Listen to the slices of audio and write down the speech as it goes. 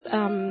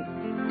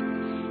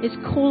is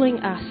calling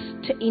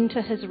us to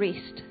enter his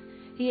rest.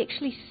 He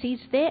actually says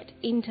that,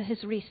 enter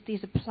his rest.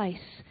 There's a place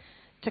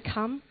to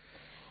come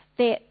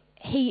that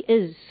he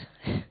is.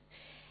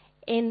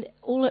 And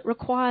all it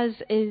requires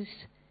is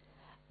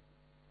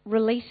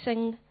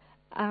releasing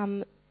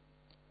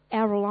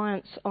our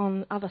reliance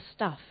on other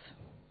stuff.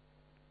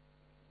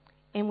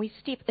 And we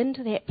step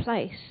into that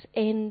place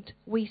and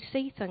we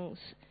see things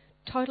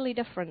totally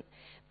different,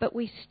 but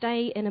we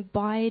stay and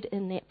abide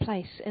in that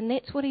place. And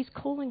that's what he's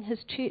calling his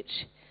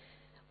church,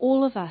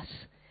 all of us,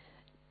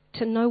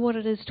 to know what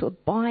it is to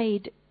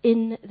abide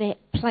in that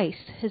place,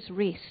 his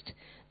rest.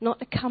 Not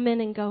to come in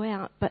and go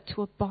out, but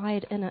to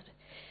abide in it.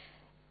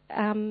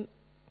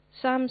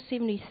 Psalm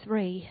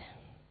 73.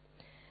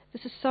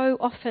 This is so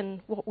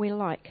often what we're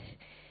like.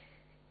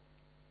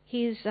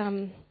 Here's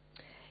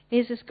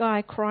this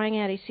guy crying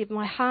out. He said,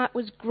 "My heart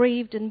was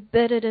grieved and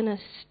bittered in a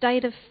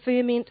state of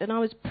ferment, and I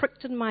was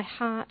pricked in my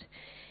heart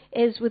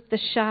as with the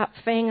sharp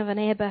fang of an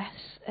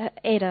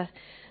adder.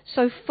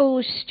 So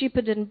foolish,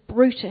 stupid, and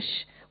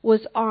brutish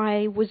was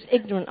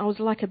ignorant. I was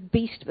like a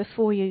beast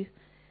before you.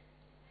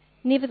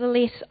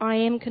 Nevertheless, I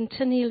am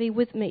continually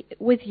with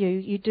you.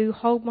 You do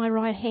hold my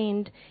right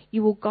hand.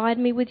 You will guide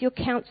me with your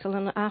counsel,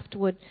 and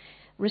afterward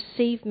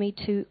receive me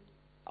to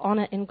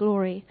honour and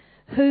glory.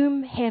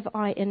 Whom have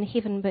I in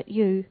heaven but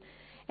you?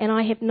 And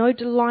I have no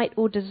delight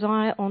or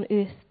desire on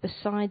earth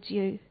besides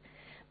you.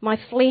 My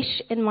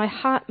flesh and my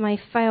heart may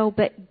fail,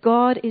 but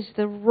God is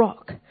the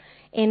rock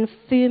and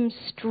firm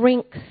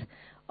strength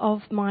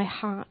of my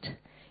heart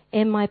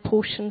and my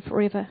portion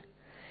forever."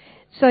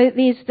 So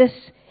there's this,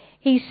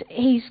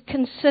 he's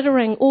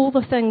considering all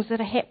the things that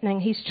are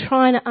happening. He's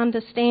trying to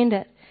understand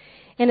it.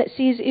 And it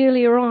says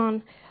earlier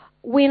on,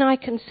 when I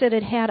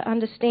considered how to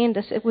understand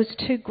this, it was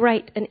too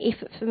great an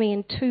effort for me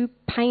and too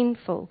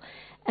painful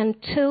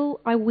until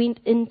I went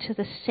into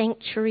the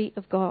sanctuary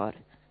of God.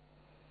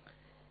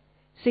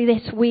 See,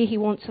 that's where he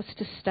wants us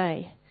to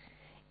stay.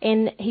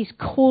 And he's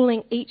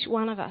calling each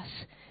one of us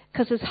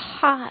because his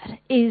heart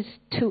is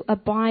to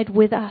abide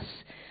with us,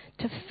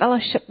 to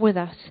fellowship with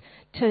us,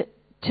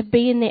 to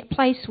be in that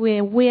place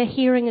where we're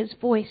hearing his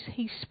voice,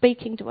 he's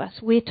speaking to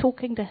us, we're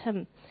talking to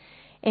him.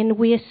 And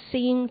we're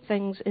seeing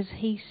things as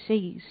he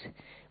sees.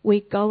 We're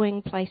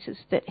going places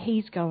that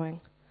he's going.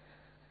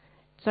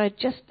 So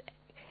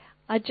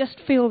I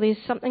just feel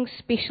there's something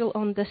special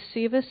on this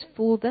service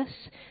for this.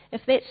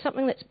 If that's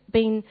something that's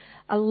been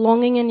a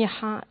longing in your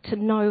heart to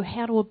know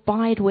how to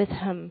abide with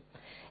him,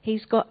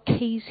 he's got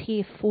keys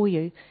here for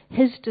you.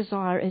 His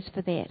desire is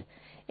for that.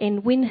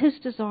 And when his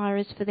desire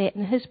is for that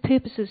and his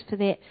purpose is for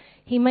that,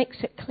 he makes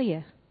it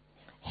clear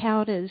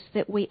how it is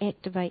that we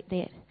activate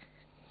that.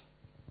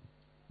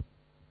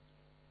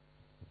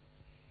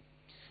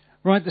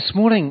 Right, this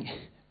morning,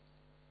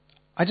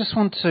 I just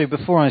want to,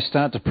 before I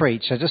start to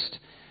preach, I just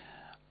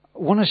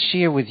want to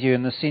share with you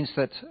in the sense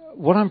that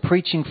what I'm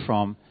preaching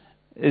from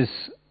is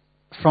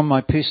from my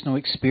personal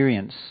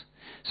experience.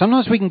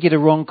 Sometimes we can get a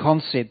wrong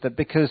concept that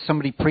because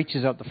somebody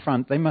preaches up the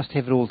front, they must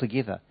have it all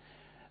together,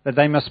 that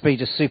they must be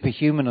just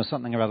superhuman or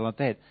something or other like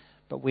that.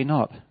 But we're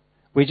not.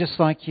 We're just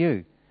like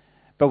you.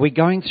 But we're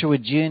going through a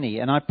journey,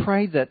 and I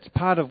pray that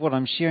part of what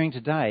I'm sharing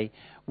today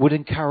would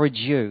encourage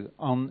you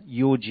on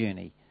your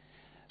journey.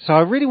 So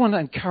I really want to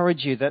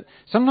encourage you that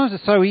sometimes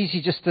it's so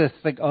easy just to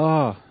think,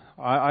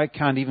 I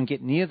can't even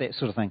get near that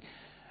sort of thing.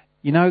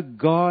 You know,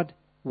 God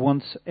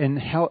wants and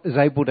is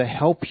able to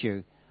help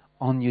you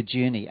on your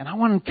journey. And I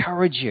want to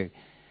encourage you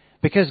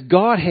because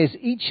God has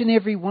each and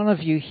every one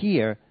of you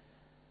here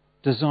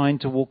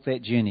designed to walk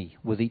that journey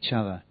with each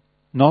other.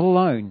 Not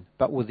alone,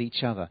 but with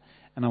each other.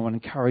 And I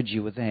want to encourage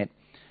you with that.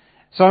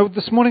 So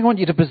this morning I want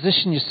you to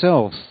position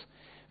yourselves.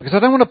 Because I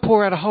don't want to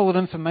pour out a whole lot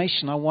of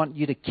information. I want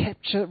you to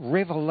capture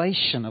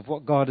revelation of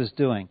what God is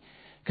doing.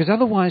 Because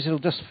otherwise it'll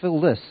just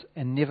fill this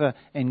and never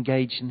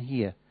engage in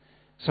here.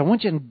 So I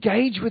want you to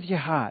engage with your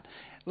heart.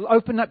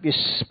 Open up your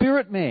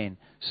spirit, man,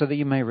 so that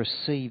you may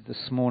receive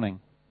this morning.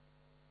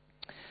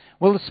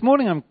 Well, this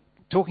morning I'm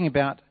talking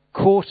about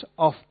caught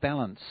off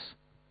balance.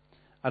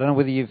 I don't know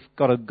whether you've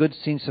got a good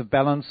sense of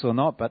balance or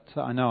not, but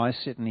I know I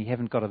certainly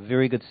haven't got a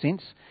very good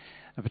sense.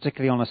 And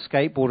particularly on a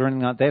skateboard or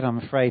anything like that, I'm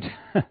afraid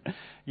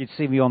you'd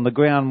see me on the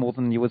ground more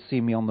than you would see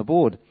me on the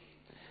board.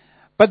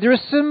 But there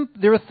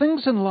are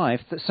things in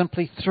life that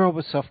simply throw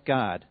us off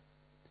guard.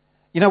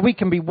 You know, we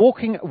can be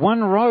walking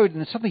one road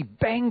and suddenly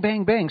bang,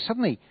 bang, bang.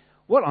 Suddenly,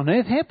 what on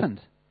earth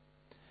happened?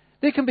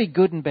 There can be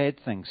good and bad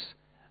things.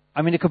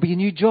 I mean, it could be a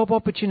new job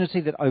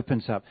opportunity that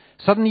opens up.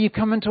 Suddenly you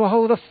come into a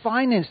whole lot of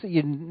finance that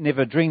you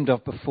never dreamed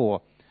of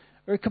before.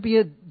 Or it could be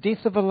a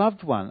death of a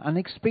loved one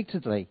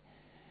unexpectedly.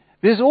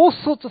 There's all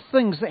sorts of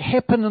things that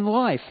happen in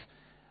life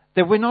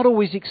that we're not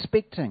always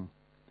expecting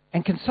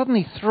and can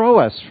suddenly throw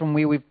us from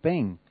where we've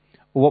been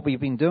or what we've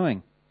been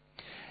doing.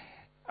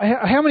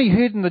 How many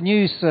heard in the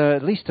news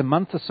at least a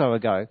month or so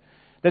ago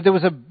that there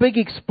was a big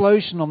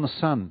explosion on the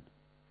sun?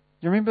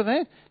 Do you remember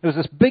that? There was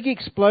this big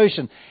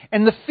explosion.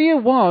 And the fear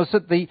was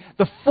that the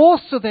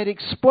force of that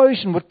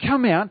explosion would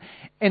come out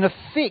and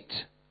affect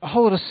a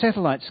whole lot of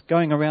satellites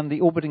going around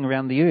orbiting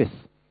around the Earth.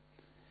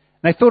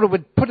 They thought it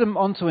would put them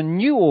onto a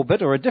new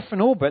orbit or a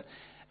different orbit,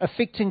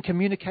 affecting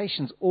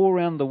communications all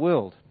around the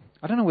world.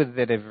 I don't know whether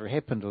that ever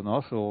happened or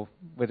not, or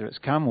whether it's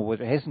come or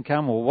whether it hasn't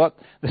come, or what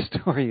the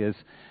story is.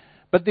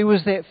 But there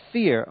was that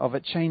fear of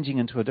it changing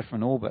into a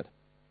different orbit.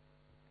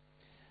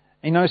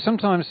 You know,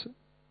 sometimes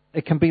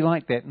it can be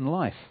like that in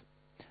life.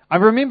 I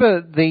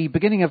remember the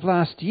beginning of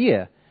last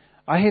year,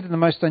 I had the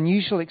most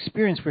unusual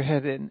experience. We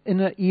had an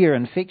inner ear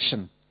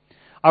infection.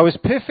 I was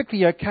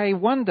perfectly okay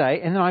one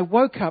day, and then I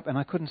woke up and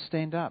I couldn't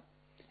stand up.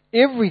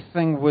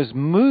 Everything was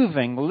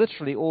moving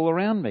literally all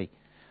around me.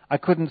 I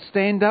couldn't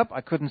stand up,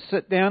 I couldn't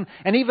sit down,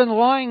 and even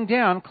lying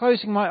down,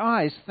 closing my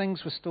eyes,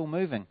 things were still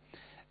moving.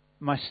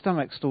 My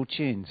stomach still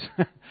churns.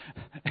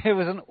 It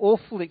was an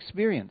awful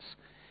experience.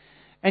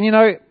 And you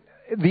know,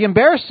 the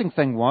embarrassing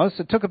thing was,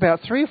 it took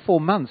about 3 or 4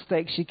 months to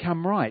actually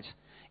come right.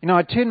 You know,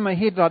 I turned my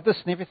head like this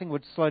and everything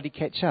would slowly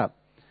catch up.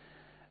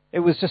 It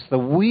was just the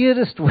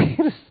weirdest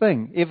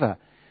thing ever.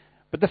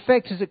 But the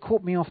fact is, it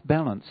caught me off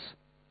balance.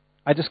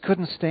 I just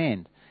couldn't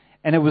stand.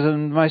 And it was the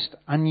most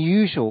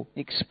unusual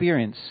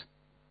experience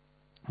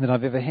that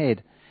I've ever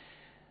had.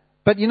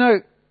 But you know,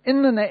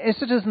 as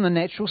it is in the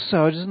natural,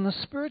 so it is in the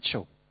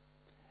spiritual.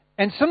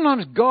 And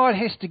sometimes God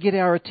has to get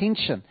our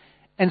attention.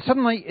 And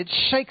suddenly it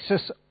shakes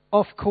us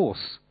off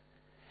course.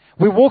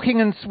 We're walking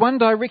in one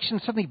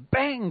direction, suddenly,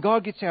 bang,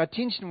 God gets our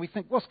attention. And we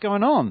think, what's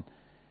going on?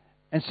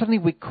 And suddenly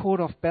we're caught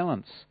off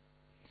balance.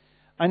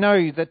 I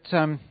know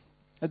that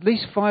at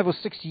least 5 or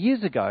 6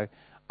 years ago,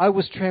 I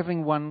was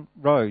traveling one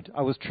road.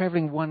 I was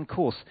traveling one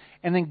course.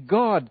 And then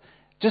God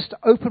just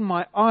opened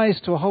my eyes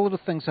to a whole lot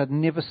of things I'd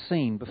never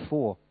seen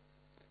before.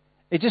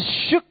 It just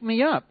shook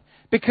me up,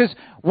 because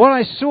what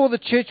I saw the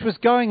church was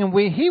going and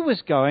where He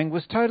was going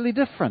was totally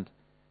different.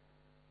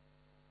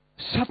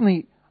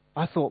 Suddenly,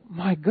 I thought,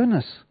 my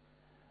goodness,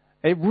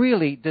 it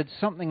really did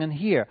something in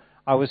here.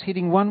 I was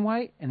heading one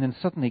way, and then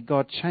suddenly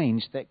God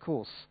changed that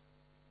course.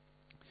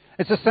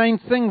 It's the same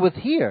thing with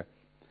here.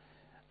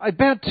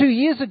 About 2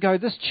 years ago,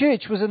 this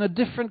church was in a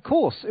different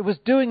course. It was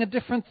doing a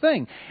different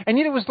thing. And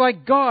yet it was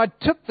like God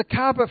took the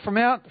carpet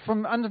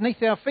from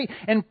underneath our feet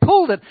and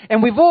pulled it,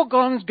 and we've all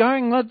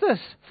going like this,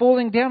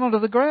 falling down onto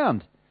the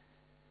ground.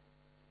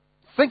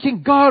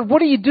 Thinking, God,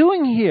 what are you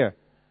doing here?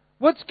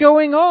 What's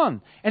going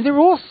on? And there are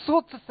all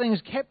sorts of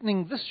things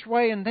happening this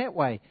way and that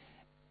way.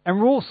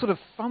 And we're all sort of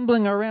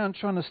fumbling around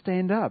trying to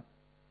stand up.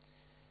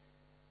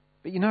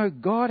 But you know,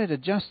 God had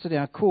adjusted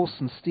our course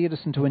and steered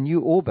us into a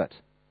new orbit.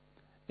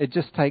 It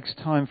just takes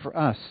time for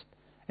us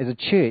as a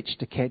church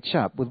to catch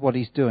up with what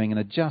He's doing and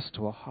adjust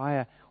to a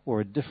higher or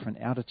a different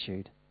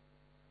altitude.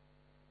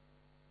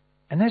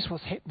 And that's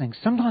what's happening.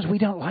 Sometimes we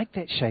don't like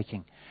that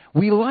shaking.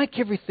 We like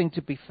everything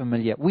to be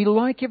familiar. We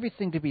like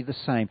everything to be the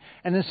same.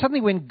 And then suddenly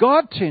when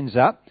God turns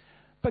up,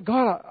 but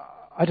God,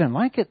 I don't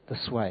like it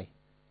this way.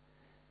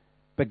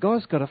 But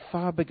God's got a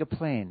far bigger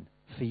plan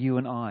for you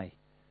and I.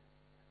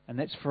 And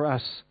that's for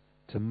us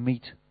to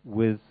meet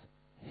with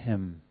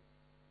Him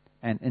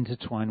and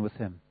intertwine with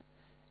Him.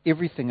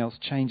 Everything else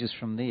changes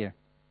from there.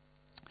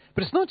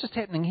 But it's not just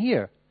happening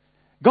here.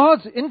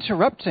 God's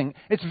interrupting.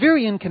 It's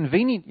very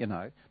inconvenient, you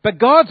know. But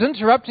God's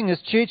interrupting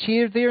His church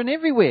here, there, and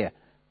everywhere.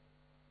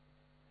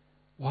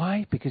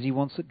 Why? Because He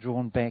wants it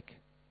drawn back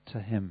to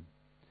Him.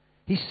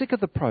 He's sick of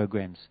the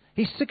programs.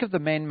 He's sick of the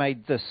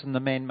man-made this and the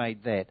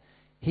man-made that.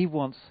 He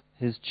wants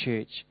His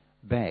church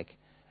back.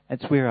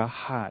 It's where our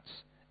hearts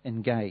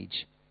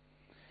engage.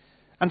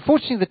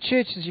 Unfortunately, the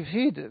church, as you've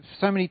heard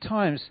so many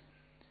times,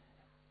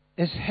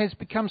 has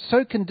become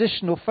so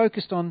conditional,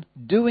 focused on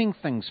doing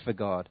things for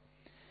God,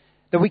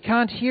 that we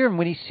can't hear Him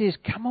when He says,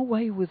 come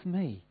away with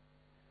me.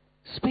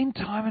 Spend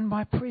time in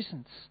my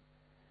presence.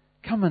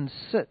 Come and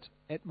sit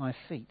at my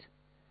feet.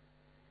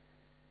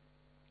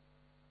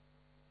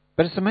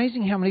 But it's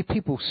amazing how many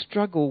people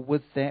struggle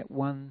with that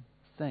one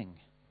thing,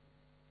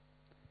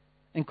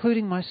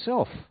 including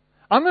myself.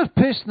 I'm a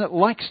person that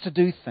likes to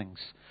do things.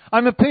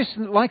 I'm a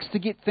person that likes to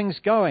get things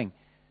going.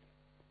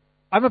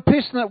 I'm a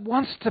person that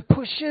wants to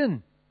push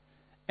in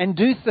and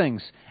do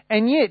things.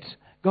 And yet,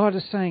 God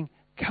is saying,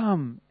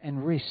 come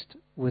and rest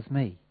with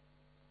me.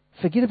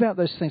 Forget about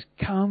those things.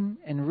 Come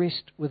and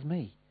rest with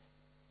me.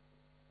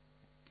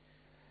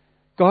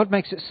 God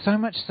makes it so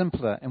much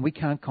simpler and we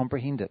can't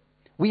comprehend it.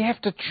 We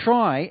have to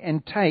try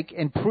and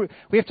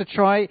we have to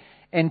try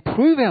and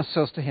prove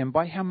ourselves to Him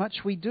by how much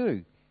we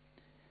do,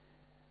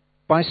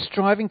 by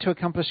striving to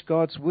accomplish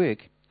God's work.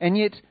 And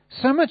yet,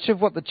 so much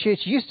of what the church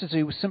used to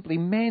do was simply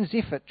man's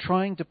effort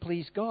trying to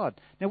please God.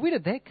 Now, where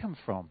did that come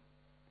from?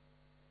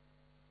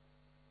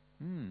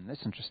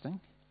 That's interesting.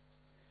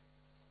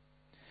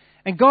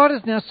 And God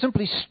is now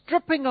simply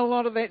stripping a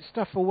lot of that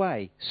stuff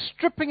away,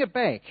 stripping it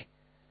back,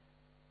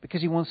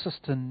 because He wants us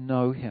to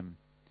know Him.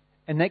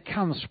 And that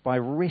comes by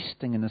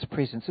resting in His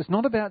presence. It's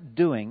not about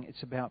doing,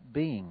 it's about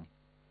being.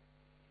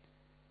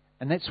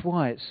 And that's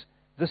why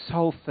this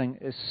whole thing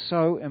is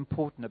so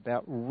important,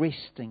 about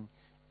resting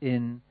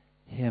in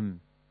Him.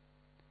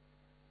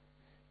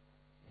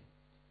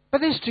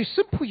 But that's too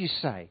simple, you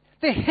say.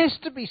 There has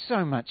to be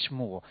so much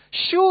more.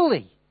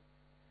 Surely.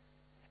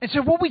 And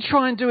so what we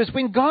try and do is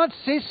when God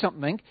says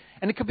something,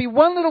 and it could be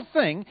one little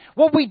thing,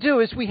 what we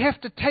do is we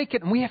have to take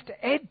it and we have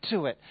to add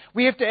to it.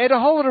 We have to add a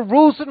whole lot of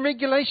rules and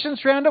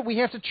regulations around it. We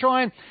have to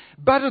try and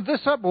butter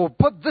this up or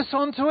put this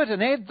onto it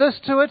and add this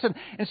to it.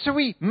 And so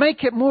we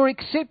make it more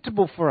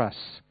acceptable for us.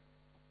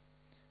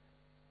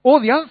 Or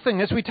the other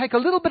thing is we take a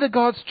little bit of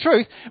God's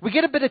truth, we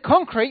get a bit of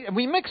concrete and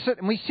we mix it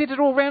and we set it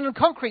all around in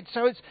concrete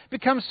so it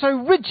becomes so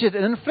rigid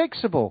and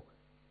inflexible.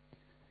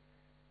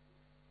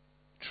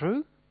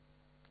 True?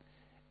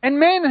 And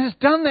man has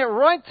done that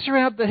right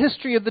throughout the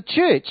history of the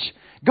church.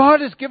 God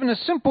has given a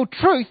simple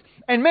truth,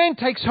 and man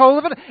takes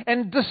hold of it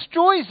and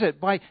destroys it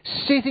by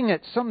setting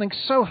it something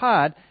so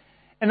hard.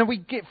 And then we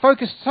get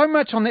focused so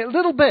much on that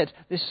little bit,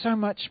 there's so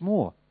much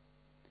more.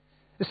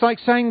 It's like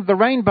saying the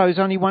rainbow is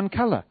only one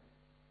colour.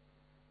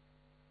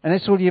 And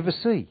that's all you ever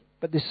see.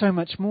 But there's so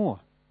much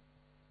more.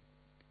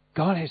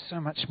 God has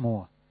so much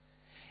more.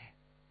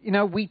 You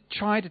know, we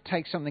try to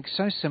take something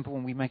so simple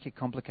and we make it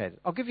complicated.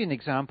 I'll give you an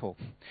example.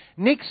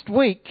 Next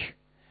week,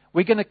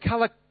 we're going to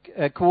colour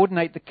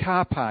coordinate the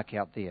car park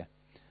out there.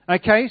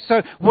 Okay,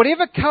 so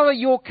whatever colour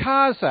your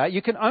cars are,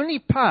 you can only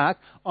park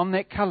on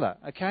that colour.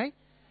 Okay?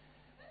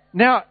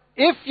 Now,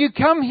 if you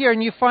come here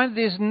and you find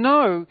there's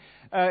no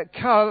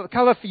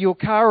colour for your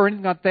car or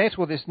anything like that,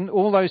 or there's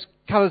all those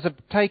colours are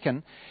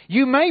taken,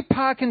 you may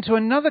park into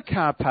another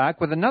car park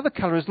with another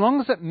colour as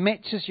long as it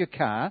matches your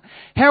car.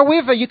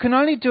 However, you can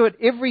only do it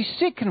every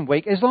second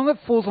week as long as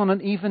it falls on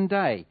an even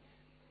day.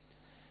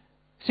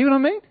 See what I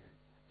mean?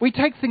 We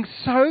take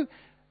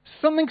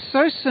something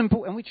so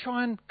simple and we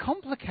try and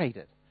complicate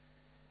it.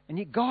 And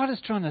yet God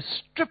is trying to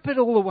strip it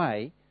all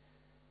away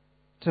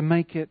to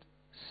make it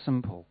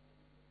simple.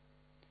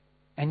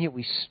 And yet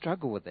we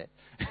struggle with that.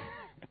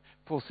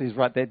 Paul says,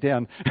 write that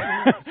down.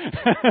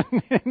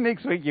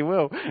 Next week you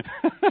will.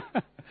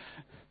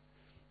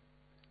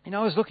 You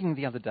know, I was looking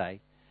the other day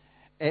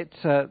at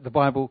the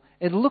Bible,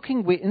 and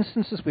looking where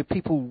instances where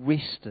people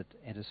rested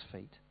at his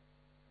feet.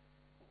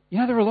 You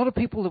know, there were a lot of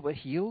people that were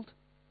healed.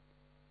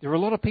 There were a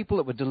lot of people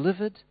that were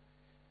delivered.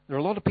 There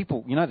were a lot of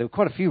people, you know, there were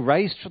quite a few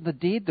raised from the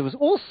dead. There was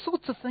all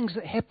sorts of things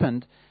that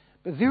happened,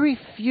 but very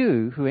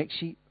few who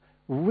actually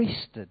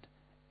rested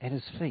at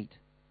his feet.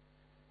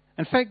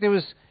 In fact, there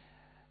was...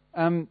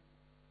 the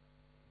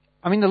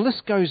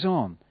list goes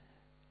on.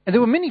 And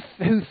there were many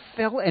who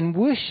fell and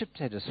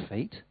worshipped at his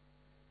feet,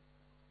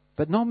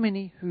 but not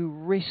many who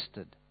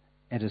rested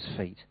at his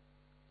feet.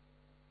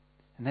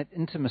 And that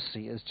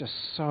intimacy is just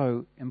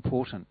so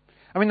important.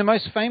 I mean, the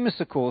most famous,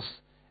 of course,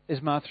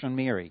 is Martha and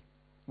Mary,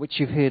 which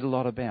you've heard a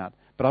lot about.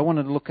 But I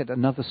wanted to look at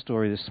another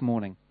story this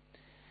morning.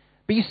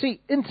 But you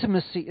see,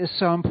 intimacy is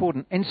so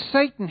important. And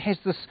Satan has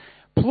this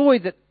ploy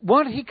that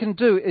what he can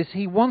do is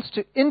he wants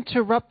to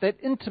interrupt that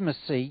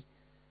intimacy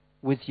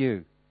with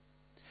you.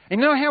 And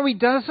you know how he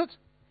does it?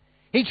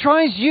 He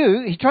tries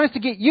to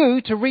get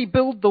you to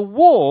rebuild the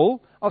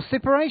wall of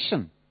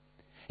separation.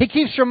 He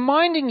keeps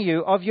reminding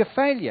you of your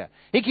failure.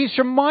 He keeps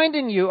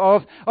reminding you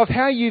of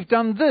how you've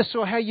done this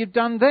or how you've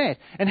done that,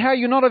 and how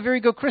you're not a very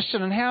good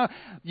Christian, and how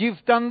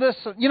you've done this.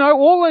 You know,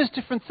 all those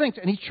different things.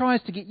 And he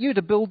tries to get you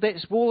to build that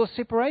wall of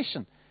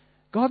separation.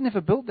 God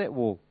never built that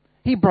wall.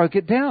 He broke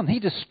it down. He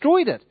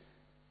destroyed it.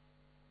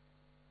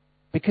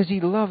 Because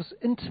he loves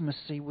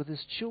intimacy with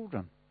his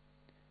children.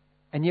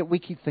 And yet we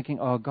keep thinking,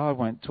 oh, God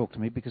won't talk to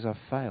me because I've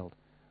failed.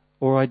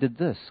 Or I did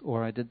this,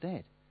 or I did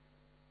that.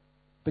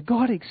 But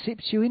God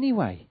accepts you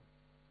anyway.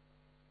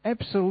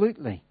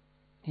 Absolutely.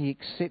 He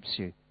accepts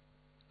you.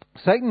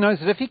 Satan knows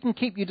that if he can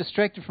keep you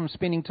distracted from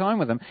spending time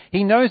with him,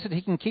 he knows that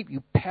he can keep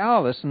you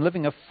powerless and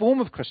living a form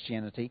of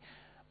Christianity,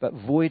 but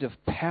void of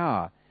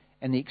power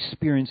and the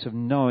experience of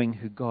knowing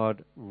who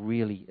God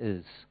really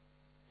is.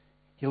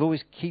 He'll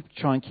always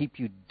try and keep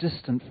you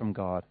distant from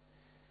God.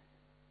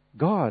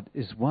 God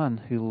is one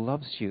who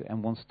loves you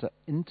and wants to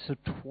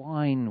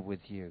intertwine with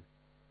you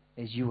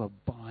as you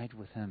abide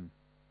with him.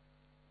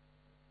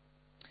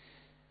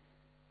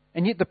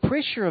 And yet the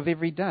pressure of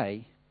every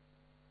day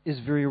is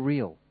very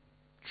real.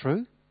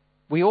 True?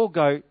 We all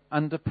go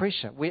under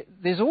pressure.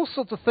 There's all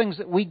sorts of things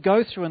that we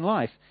go through in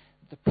life.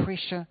 The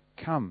pressure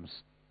comes.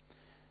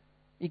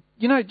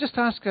 You know, just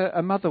ask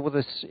a mother with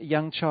a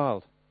young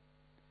child.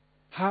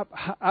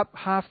 Up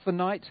half the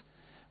night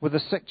with a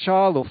sick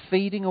child or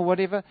feeding or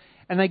whatever,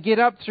 and they get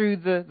up through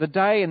the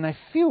day and they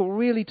feel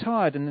really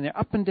tired, and then they're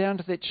up and down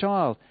to that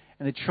child,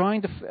 and they're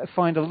trying to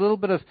find a little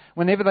bit of,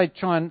 whenever they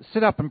try and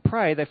sit up and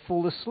pray, they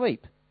fall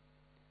asleep.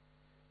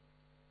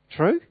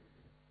 True?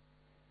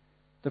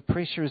 The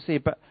pressure is there,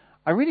 but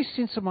I really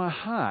sense in my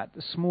heart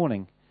this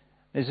morning,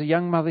 there's a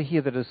young mother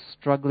here that is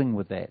struggling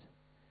with that.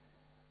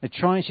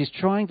 She's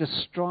trying to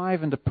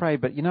strive and to pray,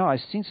 but you know, I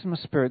sense in my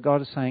spirit,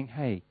 God is saying,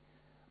 hey,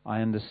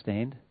 I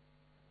understand,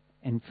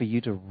 and for you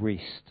to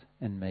rest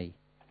in me.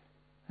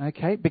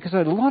 Okay? Because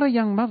a lot of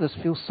young mothers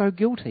feel so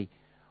guilty.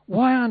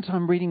 Why aren't I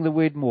reading the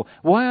Word more?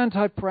 Why aren't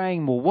I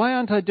praying more? Why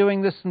aren't I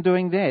doing this and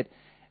doing that?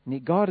 And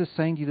yet God is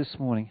saying to you this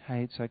morning,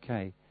 hey, it's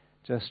okay.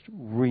 Just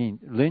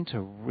learn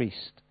to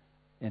rest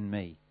in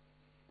me.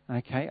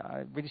 Okay?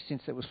 I really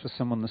sense that was for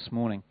someone this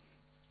morning.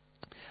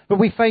 But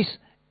we face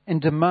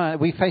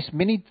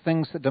many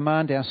things that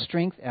demand our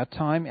strength, our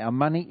time, our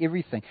money,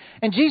 everything.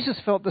 And Jesus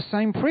felt the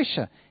same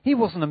pressure. He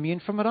wasn't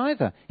immune from it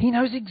either. He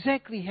knows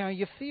exactly how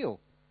you feel.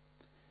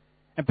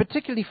 And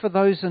particularly for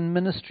those in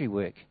ministry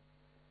work.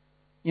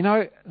 You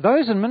know,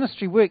 those in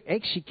ministry work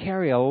actually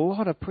carry a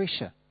lot of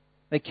pressure.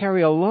 They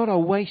carry a lot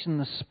of weight in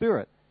the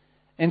spirit.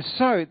 And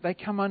so they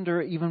come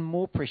under even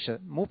more pressure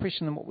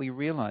than what we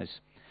realize.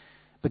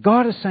 But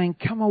God is saying,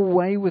 come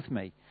away with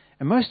me.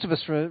 And most of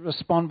us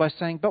respond by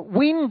saying, but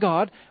when,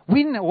 God?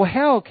 When or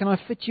how can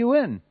I fit you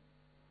in?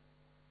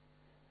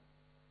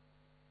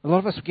 A lot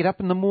of us get up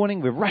in the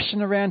morning, we're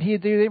rushing around here,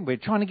 we're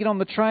trying to get on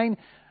the train.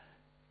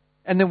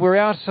 And then we're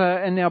out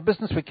in our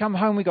business, we come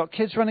home, we've got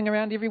kids running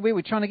around everywhere,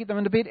 we're trying to get them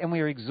into bed, and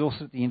we're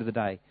exhausted at the end of the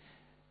day.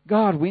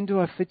 God, when do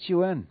I fit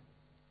you in?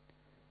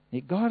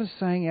 Yet God is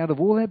saying, out of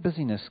all that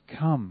busyness,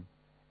 come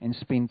and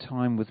spend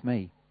time with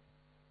me.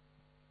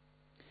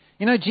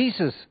 You know,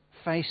 Jesus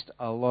faced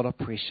a lot of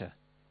pressure.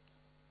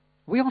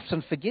 We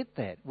often forget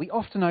that. We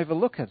often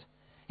overlook it.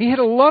 He had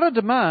a lot of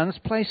demands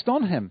placed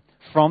on him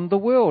from the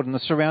world and the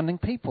surrounding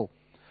people,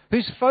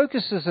 whose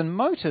focuses and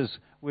motives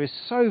were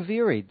so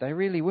varied. They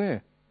really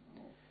were.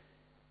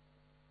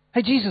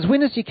 Hey, Jesus,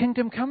 when is your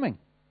kingdom coming?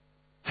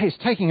 Hey, it's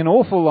taking an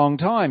awful long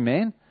time,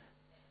 man.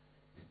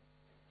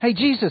 Hey,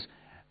 Jesus,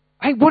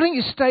 hey, why don't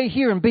you stay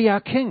here and be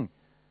our king?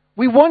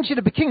 We want you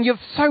to be king. You're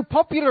so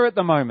popular at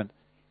the moment.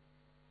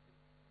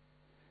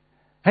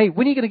 Hey,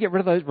 when are you going to get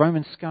rid of those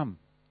Roman scum?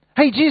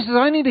 Hey, Jesus,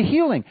 I need a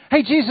healing.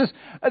 Hey, Jesus,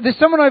 there's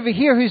someone over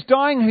here who's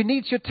dying who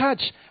needs your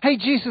touch. Hey,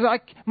 Jesus,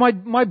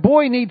 my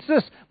boy needs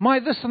this,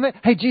 this and that.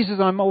 Hey, Jesus,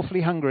 I'm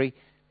awfully hungry.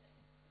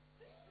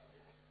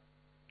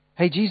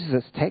 Hey, Jesus,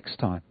 it's tax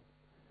time.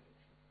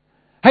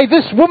 Hey,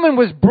 this woman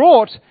was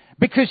brought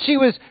because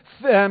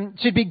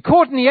she'd been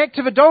caught in the act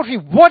of adultery.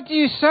 What do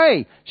you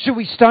say? Should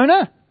we stone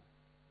her?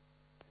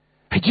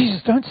 Hey,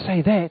 Jesus, don't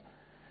say that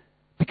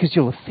because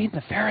you'll offend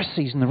the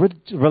Pharisees and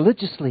the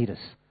religious leaders.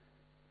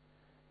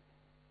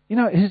 You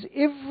know, his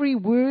every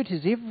word,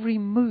 his every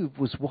move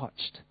was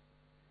watched.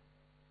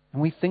 And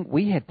we think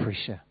we had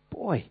pressure.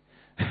 Boy.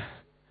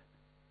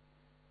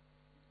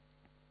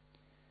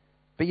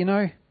 But you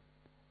know,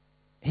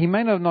 he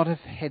may not have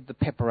had the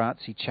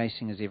paparazzi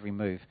chasing his every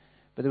move,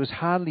 but there was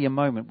hardly a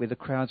moment where the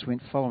crowds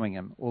weren't following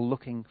him or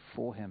looking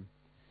for him.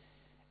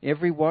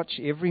 Every watch,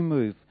 every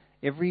move,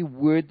 every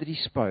word that he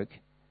spoke,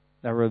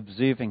 they were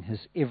observing his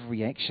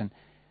every action.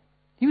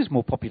 He was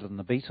more popular than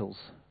the Beatles.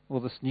 Or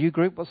this new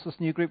group, what's this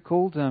new group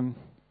called?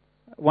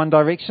 One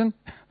Direction?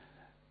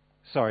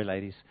 Sorry,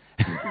 ladies.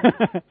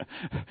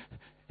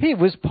 He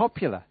was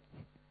popular.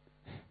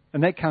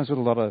 And that comes with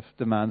a lot of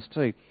demands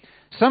too.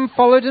 Some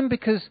followed him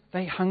because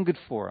they hungered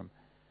for him.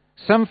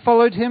 Some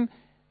followed him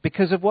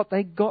because of what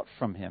they got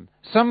from him.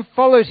 Some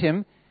followed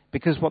him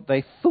because what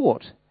they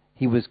thought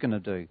he was going to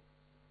do.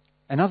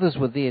 And others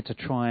were there to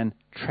try and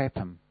trap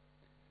him.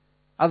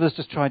 Others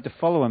just tried to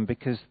follow him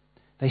because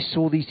they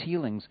saw these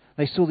healings.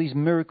 They saw these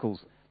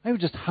miracles. They were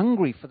just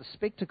hungry for the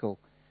spectacle.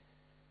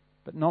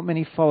 But not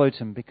many followed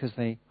him because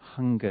they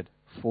hungered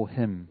for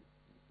him.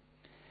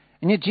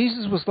 And yet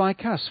Jesus was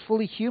like us,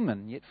 fully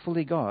human, yet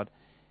fully God.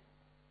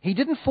 He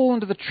didn't fall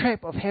into the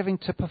trap of having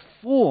to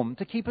perform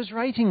to keep his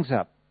ratings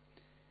up.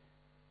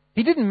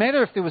 He didn't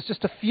matter if there was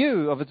just a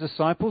few of his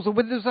disciples or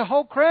whether there was a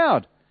whole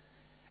crowd.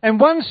 And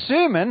one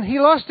sermon, he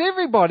lost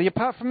everybody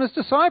apart from his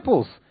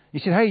disciples. He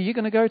said, hey, are you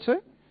going to go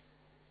too?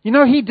 You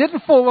know, he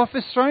didn't fall off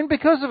his throne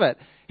because of it.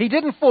 He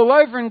didn't fall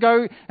over and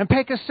go and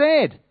pack a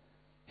sad.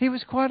 He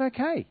was quite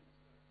okay.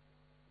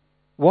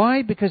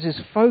 Why? Because his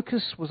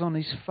focus was on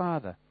his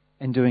Father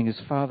and doing his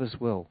Father's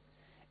will.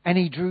 And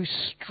he drew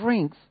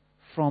strength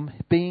from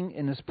being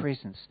in his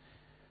presence.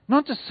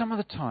 Not just some of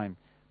the time,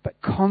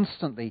 but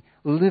constantly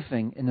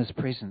living in his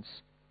presence.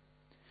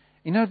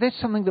 You know, that's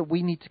something that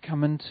we need to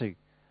come into.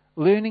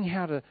 Learning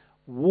how to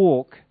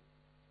walk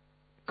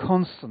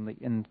constantly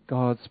in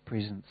God's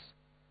presence.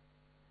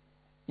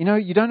 You know,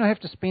 you don't have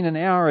to spend an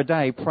hour a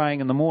day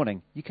praying in the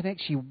morning. You can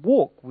actually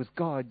walk with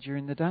God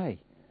during the day.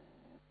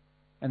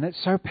 And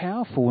that's so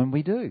powerful when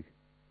we do.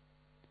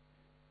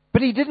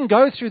 But he didn't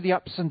go through the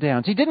ups and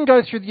downs. He didn't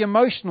go through the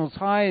emotional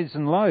highs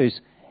and lows.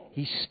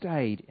 He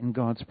stayed in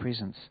God's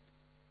presence.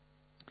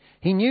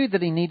 He knew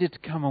that he needed to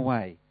come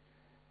away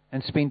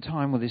and spend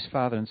time with his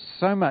Father, and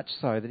so much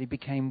so that he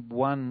became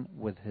one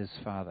with his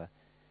Father.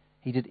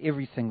 He did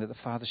everything that the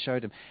Father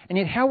showed him. And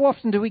yet how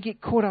often do we get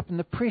caught up in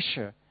the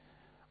pressure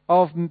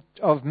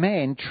of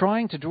man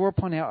trying to draw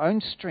upon our own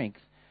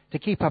strength to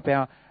keep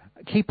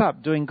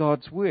up doing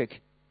God's work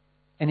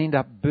and end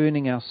up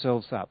burning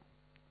ourselves up?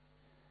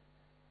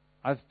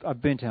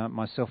 I've burnt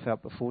myself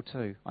out before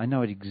too. I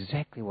know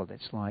exactly what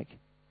that's like.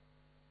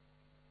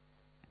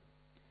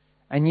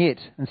 And yet,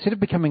 instead of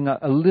becoming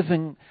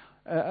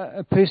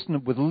a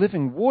person with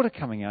living water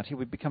coming out, he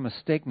would become a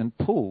stagnant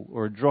pool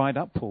or a dried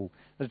up pool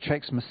that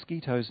attracts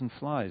mosquitoes and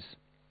flies.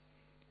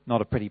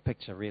 Not a pretty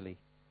picture, really.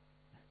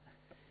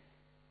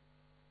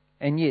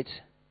 And yet,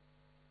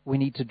 we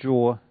need to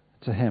draw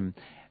to him.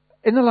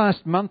 In the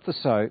last month or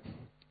so,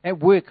 at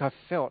work, I've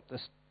felt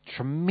this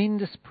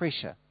tremendous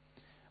pressure.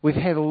 We've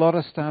had a lot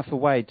of staff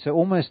away to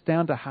almost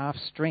down to half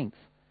strength.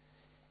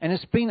 And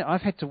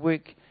I've had to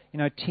work,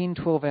 10,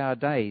 12-hour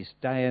days,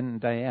 day in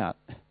and day out.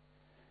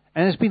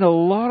 And there's been a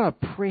lot of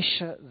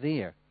pressure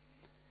there.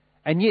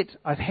 And yet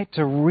I've had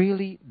to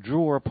really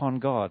draw upon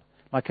God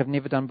like I've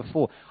never done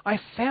before. I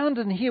found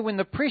in here when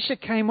the pressure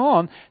came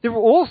on, there were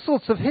all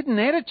sorts of hidden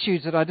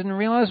attitudes that I didn't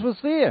realize was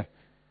there.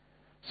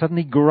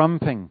 Suddenly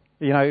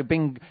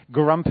being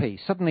grumpy.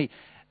 Suddenly,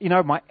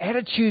 my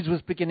attitudes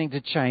was beginning to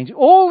change.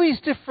 All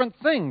these different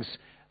things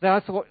that I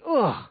thought,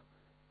 ugh.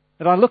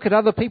 That I look at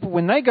other people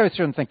when they go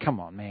through and think, come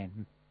on,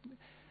 man,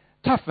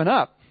 toughen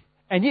up.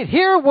 And yet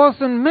here it was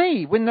in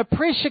me. When the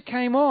pressure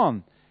came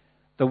on,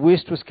 the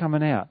worst was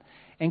coming out.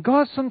 And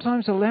God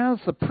sometimes allows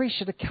the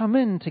pressure to come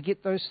in to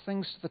get those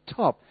things to the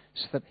top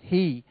so that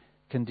He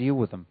can deal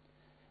with them.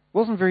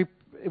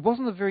 It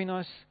wasn't a very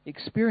nice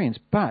experience,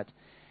 but,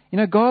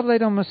 God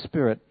laid on my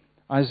spirit,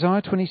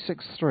 Isaiah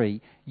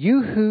 26:3,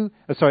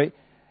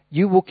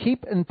 you will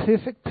keep in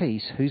perfect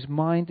peace whose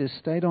mind is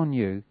stayed on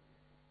you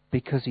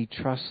because he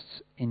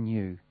trusts in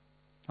you.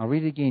 I'll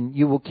read it again.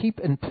 You will keep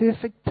in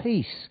perfect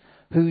peace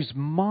whose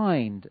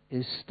mind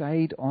is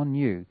stayed on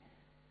you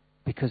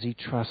because he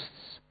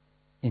trusts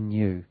in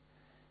you.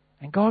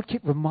 And God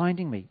kept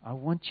reminding me, I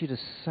want you to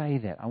say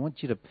that. I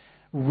want you to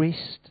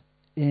rest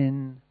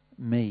in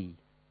me.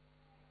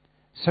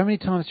 So many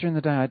times during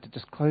the day I had to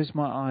just close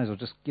my eyes or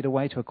just get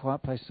away to a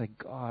quiet place and say,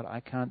 God,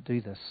 I can't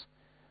do this.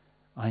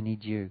 I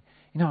need you.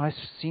 I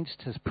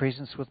sensed His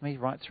presence with me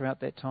right throughout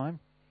that time.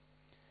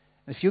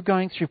 If you're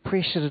going through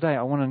pressure today,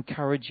 I want to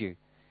encourage you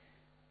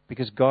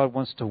because God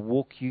wants to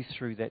walk you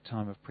through that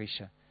time of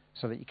pressure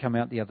so that you come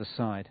out the other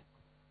side.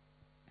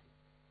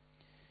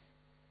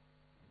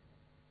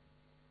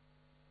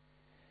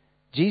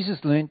 Jesus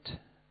learnt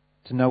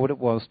to know what it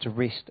was to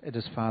rest at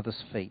His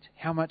Father's feet.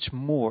 How much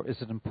more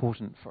is it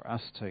important for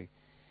us too?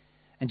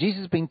 And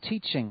Jesus has been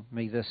teaching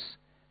me this,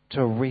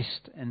 to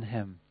rest in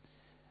Him.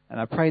 And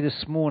I pray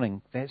this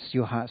morning that's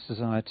your heart's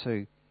desire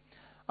too.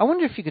 I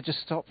wonder if you could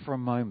just stop for a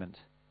moment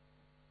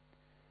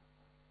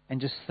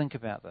and just think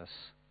about this.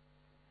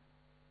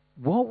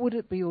 What would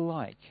it be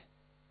like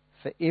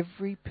for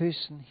every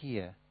person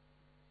here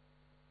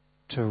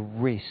to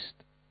rest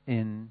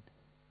in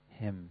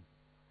Him?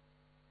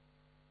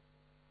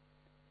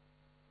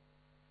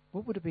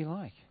 What would it be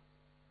like?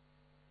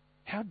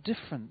 How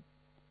different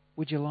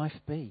would your life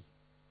be?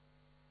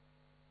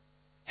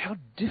 How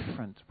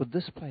different would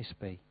this place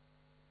be?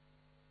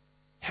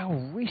 How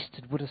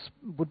rested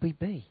would we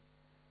be?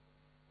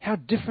 How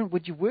different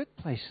would your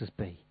workplaces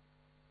be?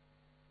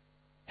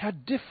 How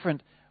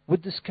different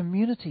would this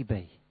community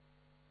be?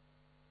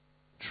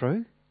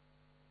 True?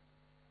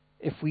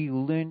 If we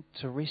learn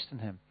to rest in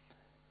Him.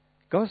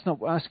 God's not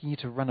asking you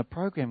to run a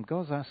program.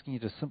 God's asking you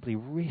to simply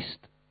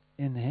rest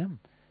in Him.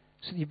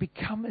 So that you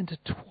become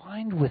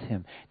intertwined with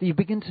Him. That you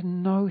begin to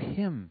know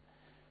Him.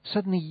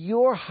 Suddenly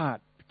your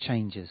heart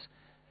changes.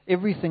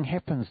 Everything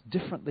happens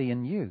differently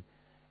in you.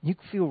 You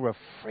feel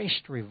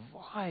refreshed,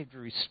 revived,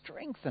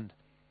 strengthened.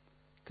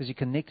 Because you're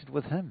connected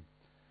with Him.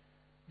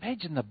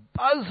 Imagine the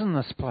buzz in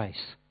this place.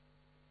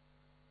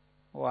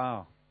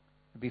 Wow.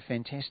 It'd be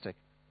fantastic.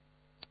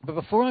 But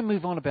before I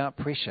move on about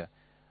pressure,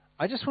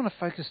 I just want to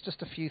focus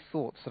just a few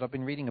thoughts that I've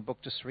been reading a book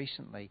just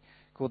recently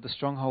called The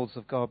Strongholds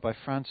of God by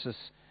Francis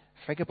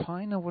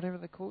Fragapane or whatever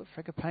they call it,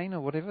 Fragapane or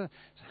whatever.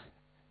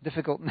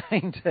 Difficult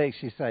name to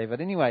actually say.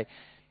 But anyway,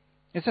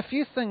 there's a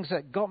few things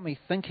that got me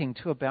thinking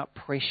too about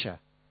pressure.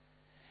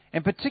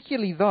 And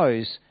particularly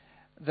those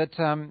that,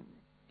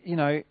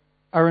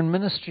 are in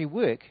ministry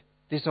work.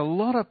 There's a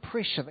lot of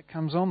pressure that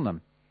comes on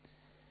them.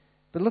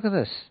 But look at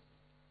this.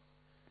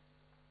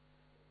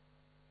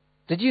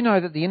 Did you know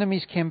that the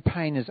enemy's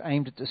campaign is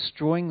aimed at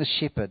destroying the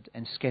shepherd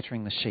and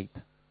scattering the sheep?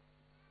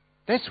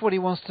 That's what he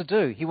wants to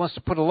do. He wants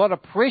to put a lot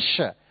of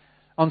pressure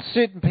on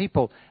certain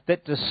people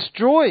that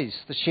destroys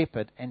the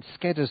shepherd and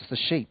scatters the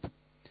sheep.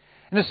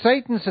 And if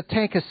Satan's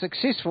attack is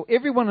successful,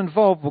 everyone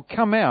involved will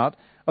come out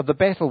of the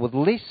battle with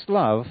less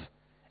love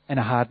and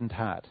a hardened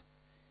heart.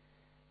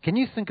 Can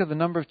you think of the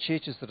number of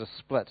churches that are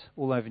split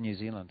all over New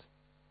Zealand?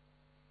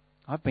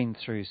 I've been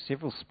through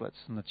several splits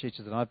in the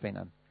churches that I've been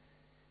in.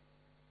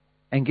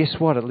 And guess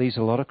what? It leaves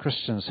a lot of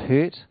Christians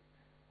hurt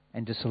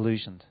and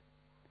disillusioned,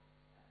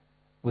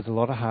 with a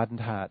lot of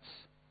hardened hearts,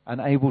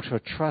 unable to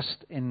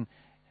trust in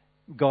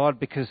God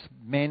because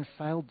man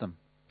failed them.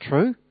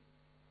 True?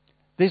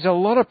 There's a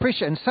lot of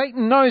pressure, and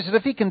Satan knows that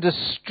if he can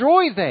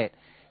destroy that,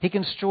 he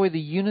can destroy the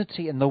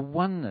unity and the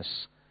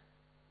oneness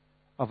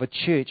of a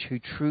church who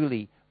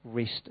truly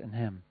rest in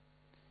Him.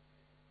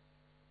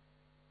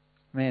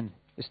 Man,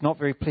 it's not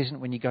very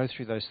pleasant when you go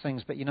through those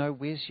things, but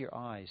where's your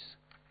eyes?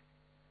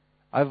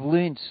 I've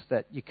learnt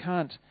that you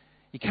can't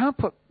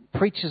put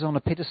preachers on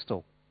a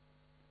pedestal.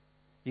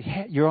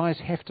 Your eyes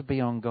have to be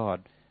on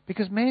God,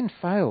 because man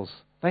fails.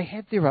 They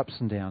have their ups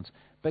and downs,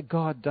 but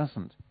God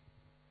doesn't.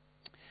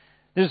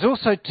 There's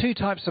also two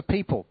types of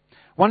people.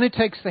 One who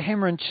takes the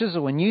hammer and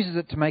chisel and uses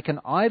it to make an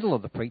idol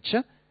of the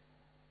preacher,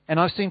 and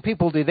I've seen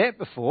people do that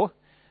before.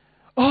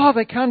 Oh,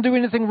 they can't do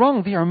anything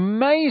wrong. They're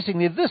amazing.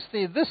 They're this,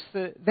 they're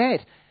that.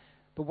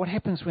 But what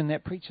happens when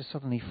that preacher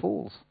suddenly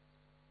falls?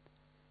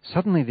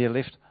 Suddenly they're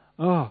left,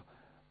 oh,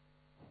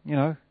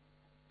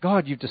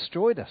 God, you've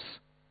destroyed us.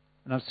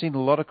 And I've seen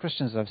a lot of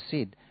Christians, I've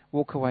said,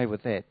 walk away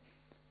with that.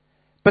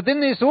 But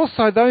then there's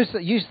also those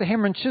that use the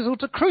hammer and chisel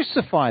to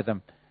crucify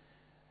them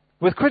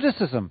with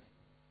criticism.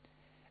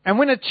 And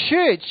when a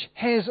church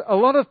has a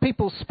lot of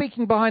people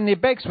speaking behind their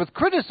backs with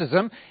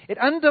criticism, it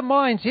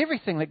undermines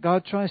everything that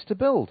God tries to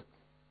build.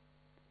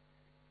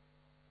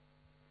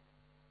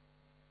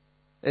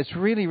 It's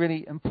really,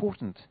 really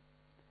important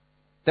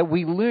that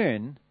we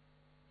learn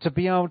to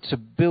be able to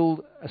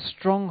build a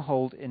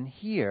stronghold in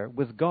here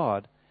with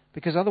God,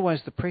 because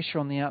otherwise the pressure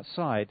on the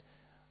outside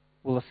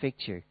will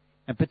affect you,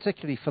 and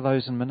particularly for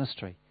those in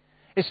ministry.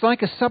 It's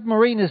like a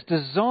submarine is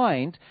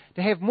designed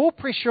to have more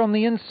pressure on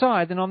the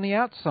inside than on the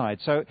outside.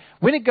 So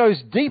when it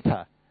goes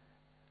deeper,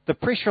 the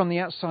pressure on the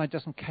outside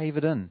doesn't cave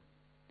it in.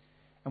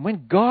 And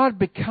when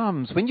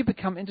you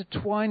become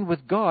intertwined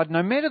with God,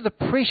 no matter the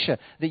pressure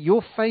that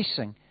you're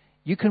facing,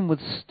 you can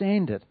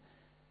withstand it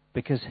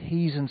because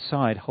He's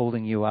inside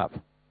holding you up.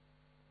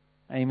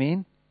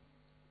 Amen?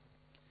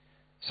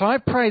 So I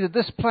pray that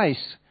this place,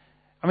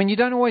 you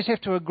don't always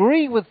have to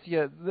agree with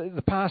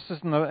the pastors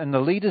and the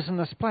leaders in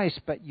this place,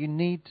 but you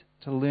need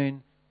to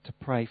learn to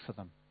pray for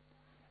them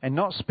and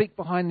not speak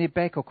behind their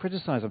back or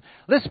criticize them.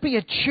 Let's be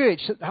a church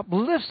that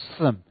uplifts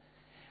them.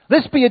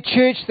 Let's be a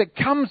church that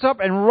comes up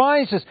and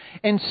rises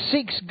and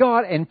seeks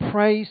God and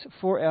prays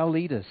for our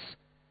leaders,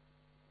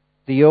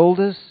 the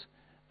elders,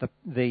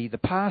 the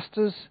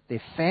pastors,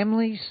 their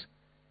families,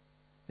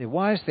 their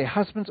wives, their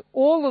husbands,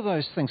 all of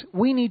those things.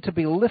 We need to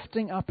be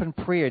lifting up in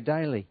prayer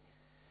daily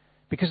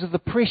because of the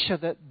pressure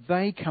that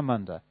they come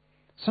under.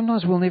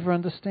 Sometimes we'll never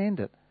understand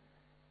it.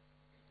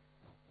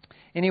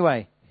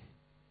 Anyway,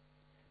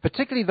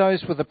 particularly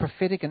those with a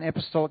prophetic and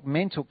apostolic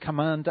mantle come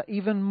under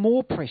even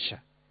more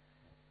pressure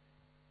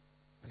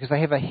because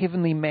they have a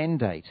heavenly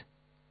mandate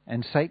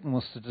and Satan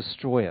wants to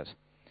destroy it.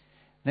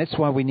 And that's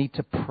why we need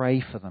to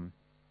pray for them.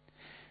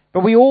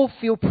 But we all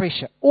feel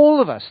pressure.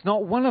 All of us.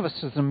 Not one of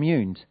us is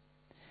immune.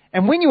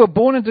 And when you were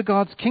born into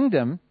God's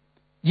kingdom,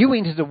 you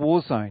entered a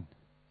war zone,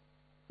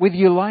 whether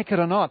you like it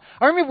or not.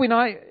 I remember when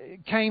I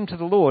came to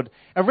the Lord,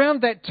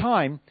 around that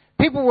time,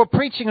 people were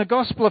preaching a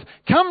gospel of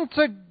come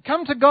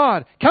to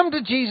God, come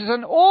to Jesus,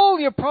 and all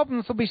your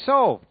problems will be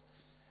solved.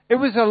 It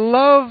was a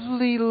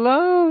lovely,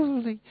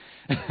 lovely,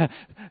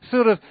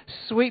 sort of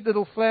sweet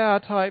little flower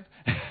type,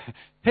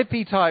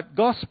 hippie type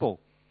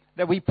gospel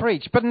that we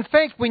preach. But in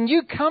fact, when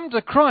you come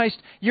to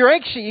Christ, you're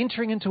actually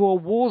entering into a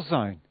war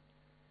zone.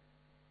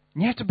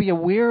 And you have to be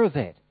aware of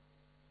that.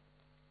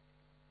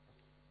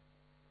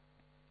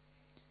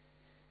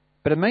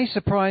 But it may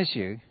surprise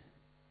you,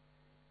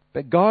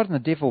 but God and the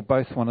devil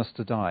both want us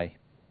to die.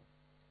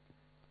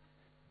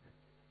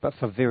 But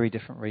for very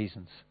different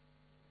reasons.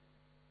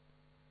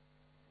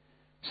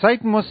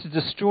 Satan wants to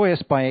destroy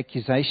us by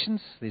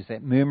accusations. There's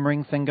that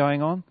murmuring thing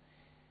going on.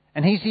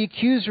 And he's the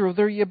accuser of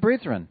your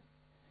brethren.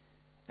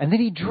 And then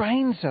he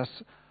drains us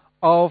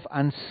of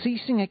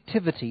unceasing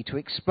activity to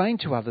explain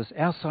to others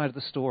our side of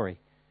the story.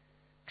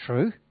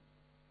 True?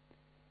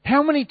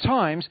 How many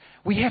times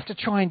we have to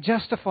try and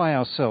justify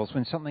ourselves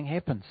when something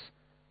happens?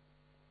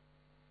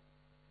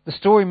 The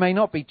story may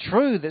not be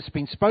true that's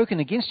been spoken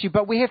against you,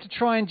 but we have to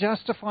try and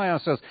justify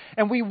ourselves.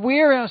 And we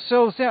wear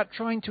ourselves out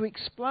trying to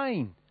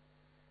explain.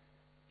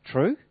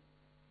 True?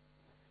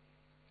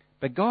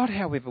 But God,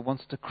 however,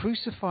 wants to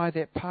crucify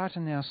that part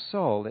in our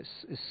soul that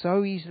is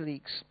so easily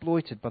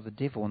exploited by the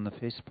devil in the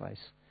first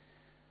place.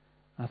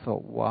 I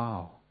thought,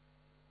 wow,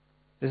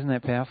 isn't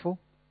that powerful?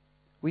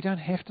 We don't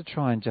have to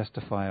try and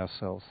justify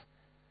ourselves.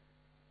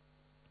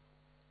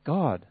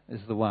 God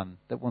is the one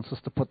that wants us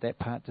to put that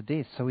part to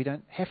death, so we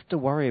don't have to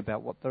worry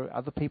about what the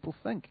other people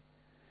think.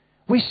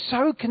 We're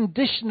so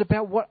conditioned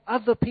about what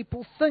other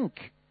people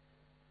think.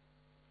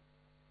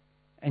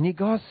 And yet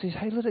God says,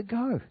 hey, let it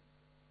go.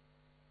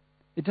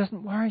 It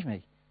doesn't worry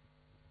me.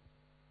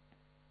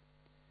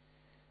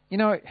 You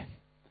know,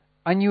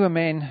 I knew a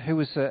man who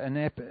was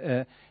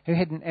who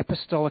had an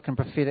apostolic and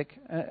prophetic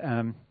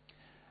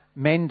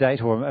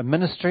mandate or a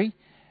ministry,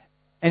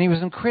 and he was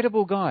an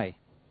incredible guy.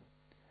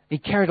 He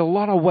carried a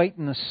lot of weight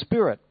in the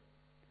spirit.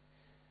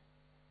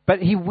 But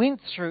he went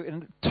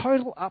through a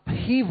total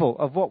upheaval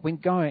of what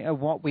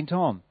went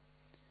on.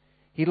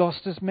 He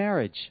lost his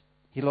marriage.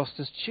 He lost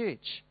his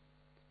church.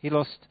 He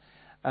lost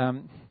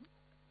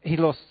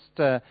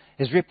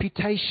his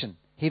reputation.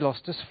 He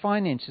lost his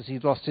finances. He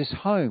lost his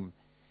home.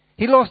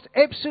 He lost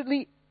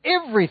absolutely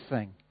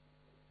everything.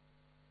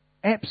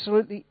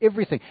 Absolutely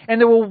everything. And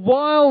there were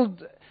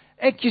wild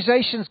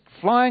accusations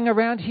flying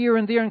around here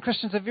and there, and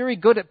Christians are very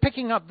good at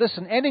picking up this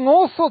and adding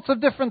all sorts of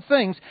different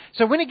things.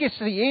 So when it gets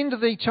to the end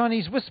of the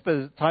Chinese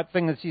whisper type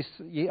thing that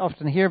you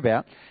often hear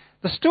about,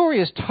 the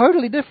story is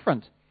totally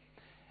different.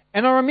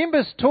 And I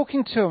remember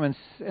talking to him,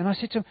 and I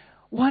said to him,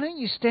 why don't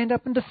you stand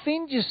up and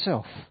defend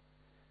yourself?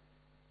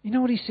 You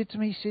know what he said to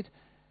me? He said,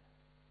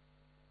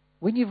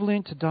 when you've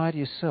learned to die to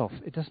yourself,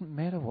 it doesn't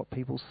matter what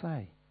people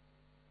say.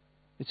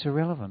 It's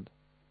irrelevant.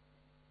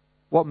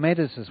 What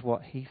matters is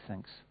what he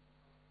thinks.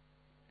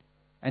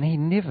 And he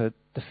never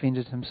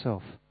defended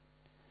himself.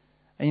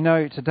 And you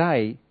know,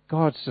 today,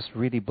 God's just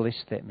really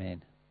blessed that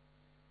man.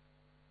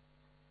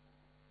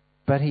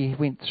 But he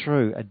went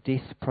through a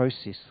death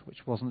process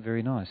which wasn't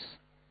very nice.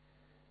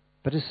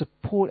 But his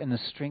support and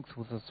his strength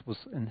was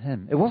in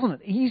him. It wasn't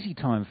an easy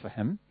time for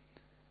him.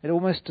 It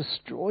almost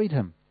destroyed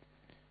him.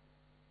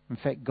 In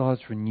fact,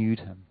 God's renewed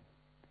him.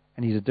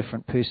 And he's a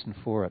different person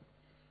for it.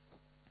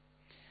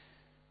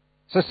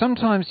 So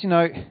sometimes, you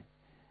know,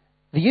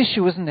 the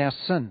issue isn't our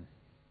sin.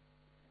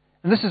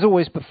 And this is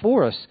always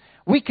before us.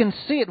 We can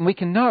see it and we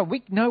can know it.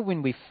 We know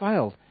when we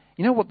failed.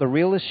 You know what the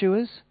real issue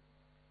is?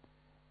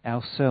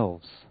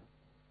 Ourselves.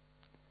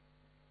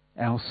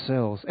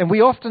 Ourselves. And we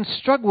often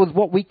struggle with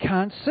what we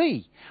can't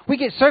see. We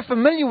get so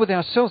familiar with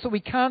ourselves that we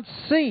can't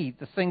see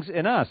the things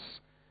in us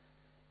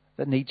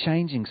that need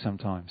changing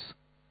sometimes.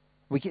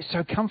 We get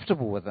so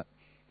comfortable with it.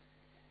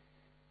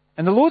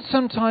 And the Lord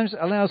sometimes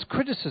allows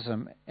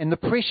criticism and the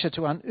pressure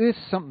to unearth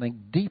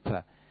something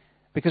deeper,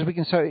 because we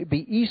can so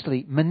be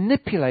easily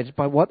manipulated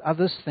by what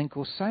others think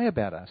or say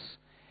about us.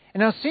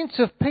 And our sense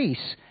of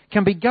peace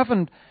can be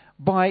governed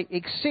by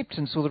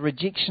acceptance or the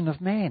rejection of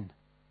man.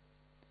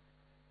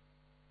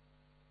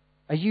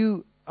 Are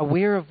you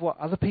aware of what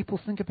other people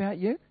think about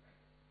you?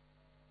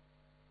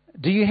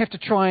 Do you have to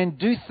try and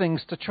do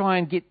things to try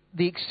and get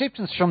the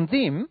acceptance from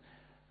them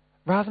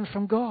rather than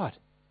from God?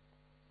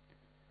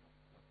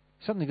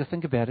 Something to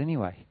think about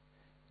anyway.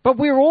 But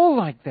we're all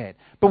like that.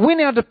 But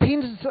when our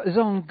dependence is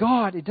on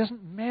God, it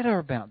doesn't matter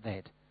about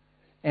that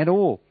at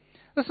all.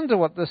 Listen to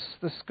what this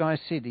guy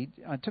said.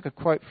 I took a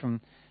quote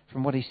from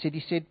what he said.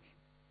 He said,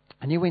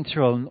 and he went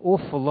through an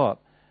awful lot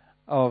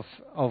of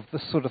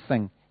this sort of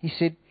thing. He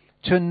said,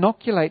 to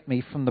inoculate me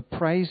from the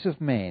praise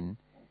of man,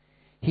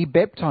 he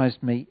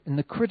baptized me in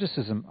the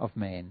criticism of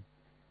man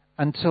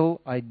until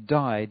I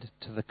died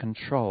to the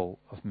control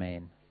of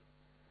man.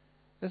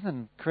 Isn't it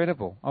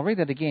incredible? I'll read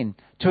that again.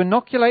 To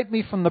inoculate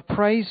me from the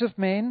praise of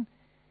man,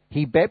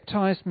 he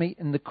baptized me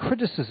in the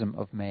criticism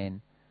of man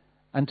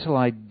until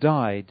I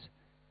died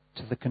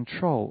to the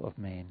control of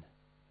man.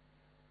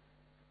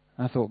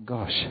 I thought,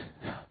 gosh,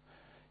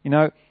 you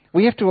know,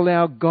 we have to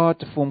allow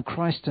God to form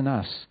Christ in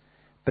us,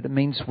 but it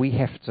means we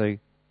have to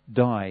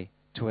die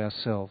to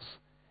ourselves.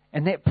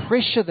 And that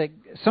pressure that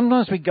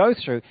sometimes we go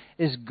through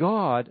is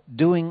God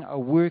doing a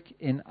work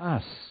in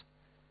us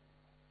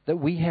that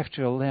we have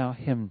to allow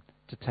him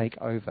to take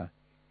over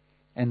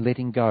and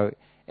letting go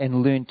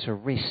and learn to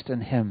rest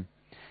in him.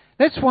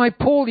 That's why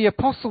Paul the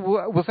Apostle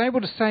was able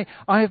to say,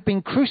 I have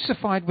been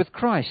crucified with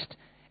Christ.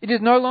 It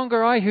is no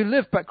longer I who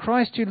live, but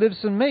Christ who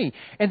lives in me.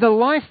 And the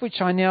life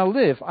which I now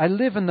live, I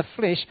live in the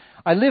flesh.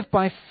 I live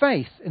by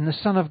faith in the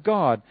Son of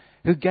God,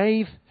 who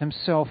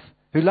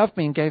loved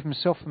me and gave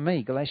himself for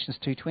me. Galatians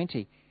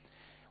 2:20.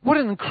 What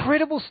an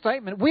incredible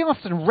statement. We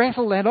often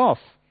rattle that off.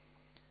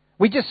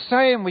 We just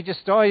say and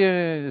oh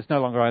yeah, it's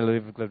no longer I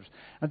live.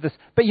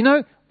 But you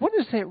know, what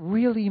does that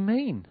really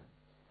mean?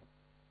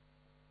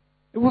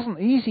 It wasn't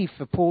easy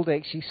for Paul to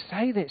actually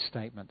say that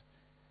statement.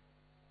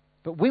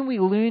 But when we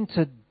learn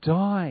to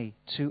die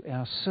to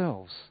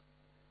ourselves,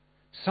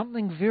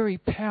 something very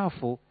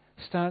powerful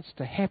starts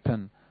to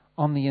happen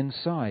on the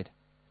inside.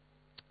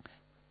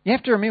 You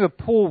have to remember,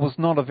 Paul was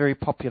not a very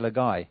popular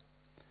guy.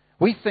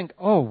 We think,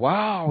 oh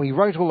wow, he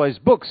wrote all those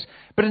books.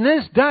 But in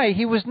his day,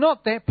 he was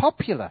not that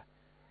popular.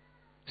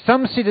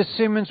 Some said his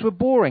sermons were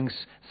boring.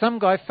 Some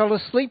guy fell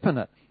asleep in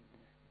it.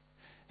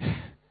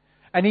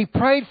 And he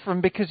prayed for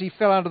him because he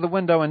fell out of the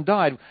window and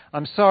died.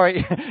 I'm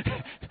sorry.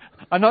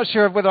 I'm not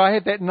sure whether I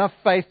had that enough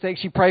faith to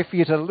actually pray for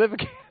you to live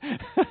again.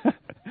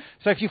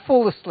 So if you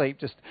fall asleep,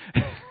 just...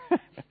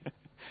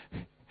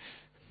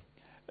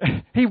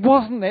 He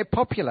wasn't that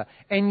popular.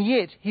 And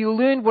yet, he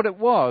learned what it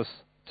was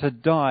to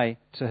die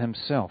to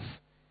himself.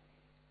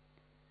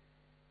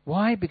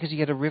 Why? Because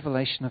he had a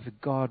revelation of who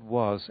God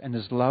was and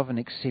his love and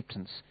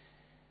acceptance.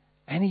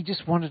 And he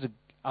just wanted to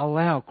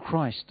allow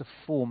Christ to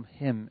form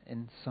him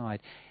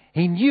inside.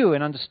 He knew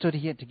and understood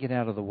he had to get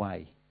out of the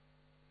way.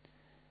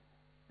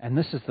 And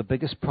this is the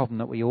biggest problem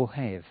that we all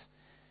have.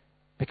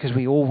 Because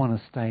we all want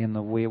to stay in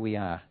where we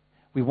are.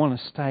 We want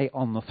to stay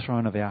on the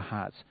throne of our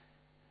hearts.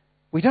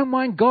 We don't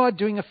mind God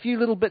doing a few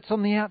little bits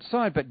on the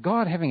outside, but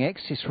God having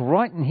access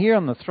right in here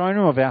on the throne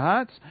room of our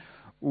hearts,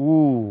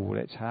 ooh,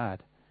 that's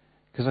hard.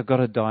 Because I've got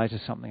to die to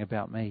something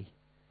about me.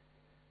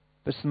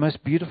 But it's the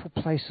most beautiful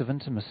place of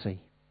intimacy.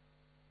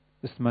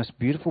 It's the most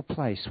beautiful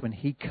place when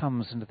he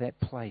comes into that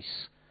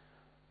place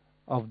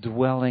of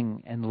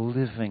dwelling and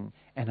living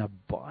and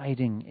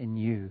abiding in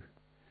you.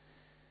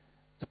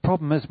 The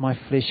problem is my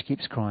flesh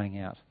keeps crying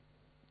out.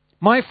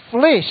 My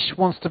flesh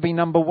wants to be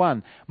number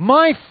one.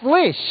 My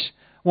flesh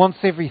wants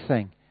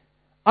everything.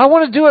 I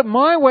want to do it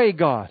my way,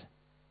 God.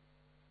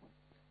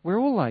 We're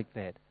all like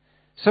that.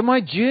 So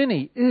my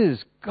journey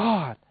is,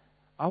 God,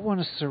 I want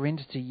to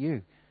surrender to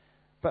you.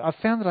 But I've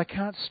found that I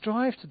can't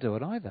strive to do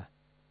it either.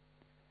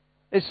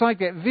 It's like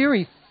that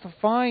very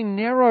fine,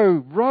 narrow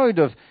road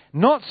of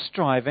not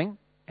striving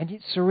and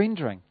yet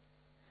surrendering.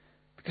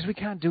 because we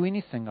can't do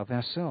anything of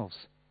ourselves.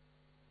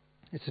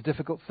 It's a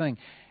difficult thing.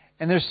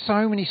 And there's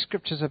so many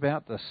scriptures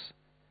about this.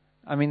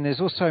 I mean, there's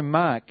also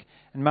Mark,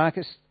 and Mark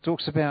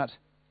talks about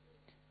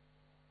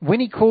when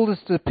he called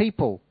the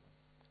people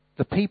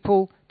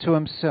to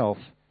himself,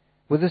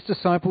 with his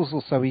disciples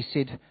also, he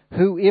said,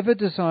 "Whoever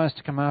desires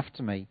to come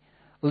after me,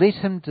 let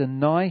him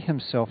deny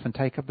himself and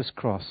take up his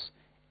cross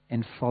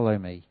and follow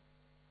me."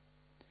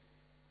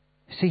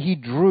 See, he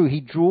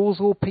draws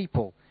all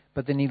people,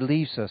 but then he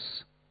leaves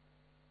us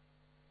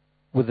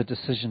with a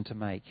decision to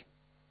make.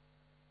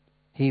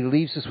 He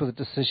leaves us with a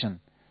decision.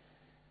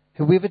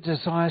 Whoever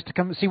desires to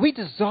come... See, we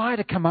desire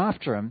to come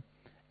after him,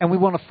 and we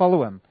want to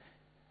follow him,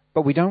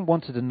 but we don't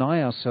want to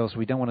deny ourselves.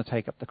 We don't want to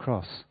take up the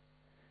cross.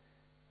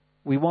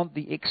 We want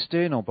the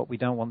external, but we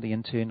don't want the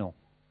internal.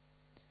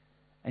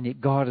 And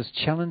yet God is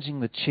challenging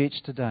the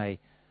church today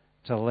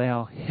to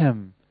allow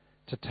him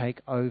to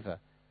take over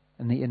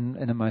in the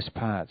innermost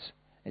parts.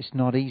 It's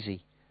not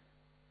easy.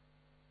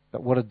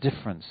 But what a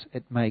difference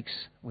it makes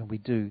when we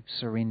do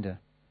surrender.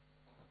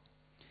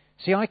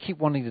 See, I keep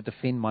wanting to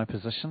defend my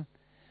position.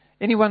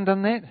 Anyone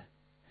done that?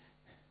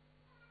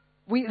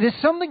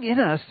 There's something in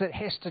us that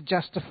has to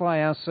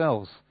justify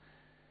ourselves.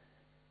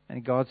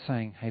 And God's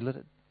saying, hey, let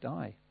it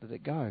die. Let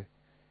it go.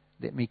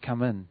 Let me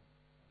come in.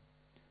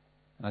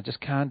 And I just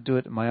can't do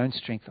it in my own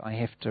strength. I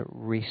have to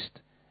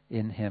rest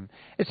in him.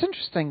 It's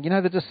interesting,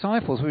 the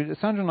disciples,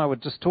 Sandra and I were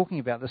just talking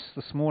about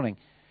this morning.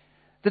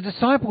 The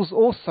disciples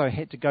also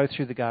had to go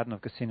through the Garden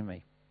of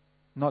Gethsemane,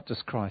 not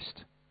just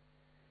Christ.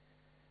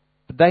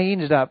 But they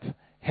ended up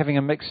having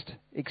a mixed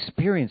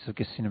experience of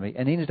Gethsemane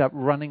and ended up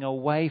running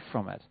away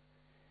from it.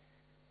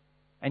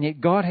 And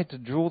yet God had to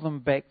draw them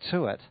back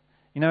to it.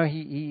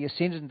 He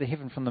ascended into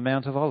heaven from the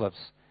Mount of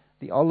Olives,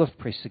 the olive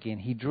press again.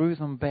 He drew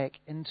them back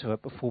into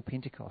it before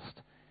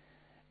Pentecost.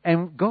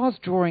 And God's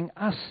drawing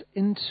us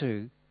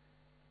into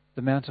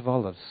the Mount of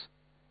Olives,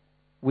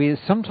 where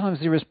sometimes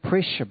there is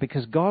pressure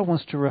because God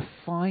wants to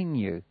refine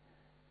you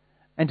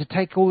and to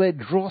take all that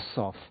dross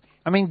off.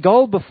 I mean,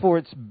 gold before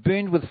it's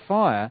burned with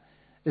fire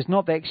is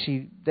not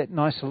actually that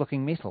nicer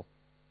looking metal.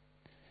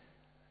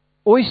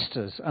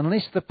 Oysters,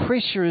 unless the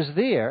pressure is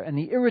there and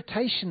the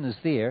irritation is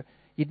there,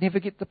 you'd never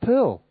get the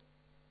pearl.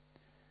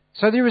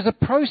 So there is a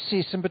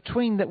process in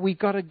between that we've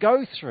got to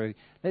go through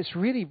that's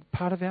really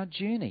part of our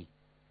journey.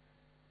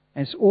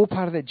 And it's all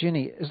part of that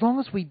journey, as long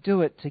as we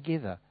do it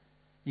together.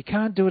 You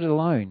can't do it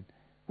alone.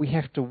 We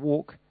have to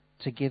walk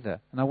together.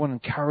 And I want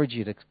to encourage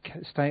you to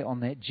stay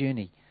on that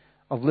journey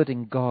of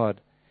letting God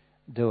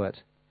do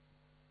it.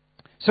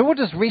 So what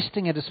does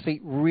resting at his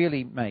feet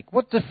really make?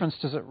 What difference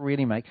does it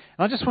really make?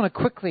 And I just want to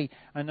quickly,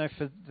 I know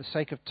for the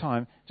sake of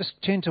time, just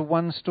turn to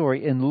one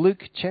story in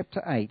Luke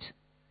chapter 8,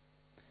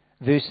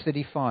 verse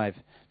 35.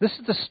 This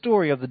is the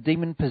story of the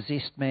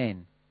demon-possessed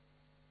man.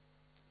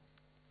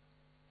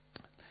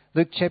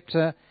 Luke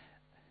chapter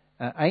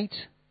 8,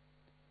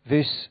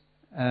 verse,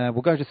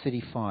 we'll go to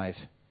 35.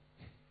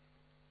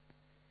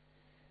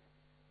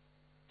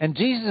 And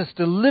Jesus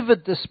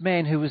delivered this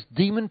man who was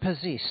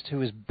demon-possessed, who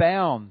was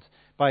bound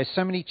by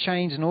so many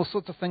chains and all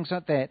sorts of things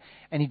like that,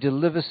 and he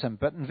delivers him.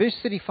 But in verse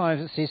 35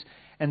 it says,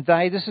 and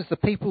they, this is the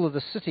people of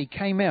the city,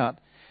 came out,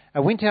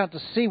 went out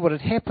to see what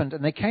had happened,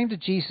 and they came to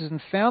Jesus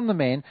and found the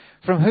man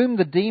from whom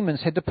the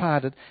demons had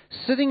departed,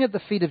 sitting at the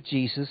feet of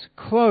Jesus,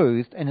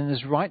 clothed and in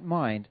his right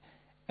mind,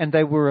 and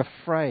they were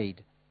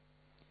afraid.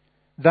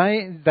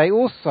 They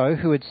also,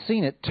 who had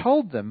seen it,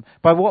 told them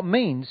by what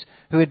means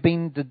who had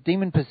been the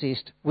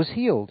demon-possessed was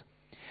healed.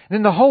 And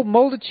then the whole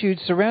multitude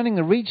surrounding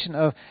the region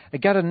of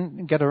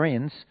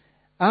Gadarenes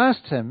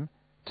asked him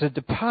to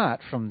depart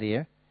from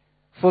there,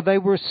 for they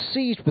were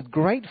seized with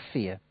great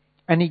fear.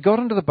 And he got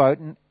into the boat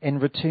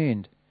and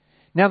returned.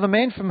 Now the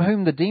man from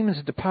whom the demons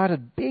had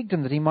departed begged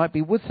him that he might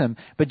be with him,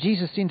 but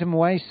Jesus sent him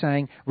away,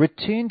 saying,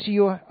 return to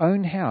your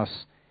own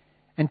house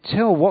and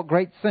tell what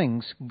great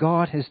things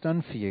God has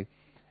done for you.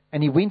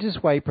 And he went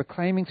his way,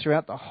 proclaiming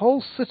throughout the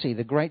whole city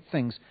the great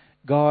things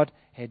God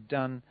had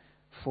done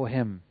for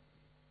him.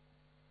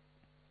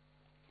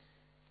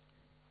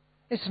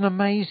 It's an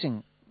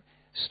amazing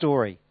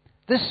story.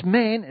 This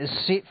man is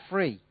set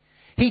free.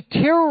 He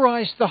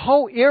terrorized the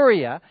whole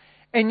area,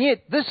 and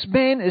yet this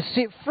man is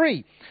set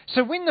free.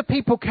 So when the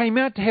people came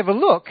out to have a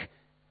look,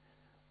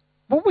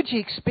 what would you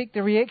expect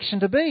the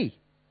reaction to be?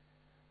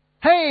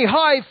 Hey,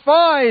 high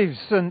fives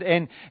and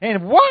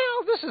wow,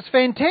 this is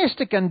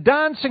fantastic, and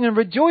dancing and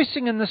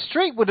rejoicing in the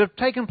street would have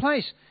taken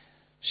place.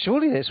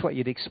 Surely that's what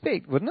you'd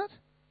expect, wouldn't it?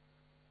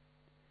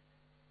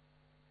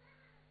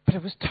 But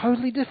it was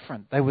totally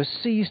different. They were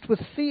seized with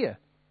fear.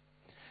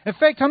 In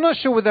fact, I'm not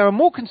sure whether they were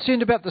more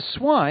concerned about the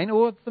swine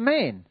or the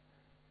man.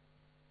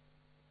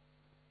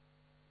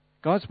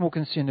 God's more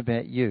concerned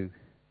about you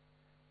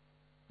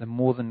than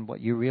more than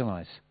what you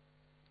realize.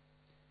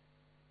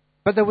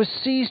 But they were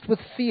seized with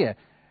fear.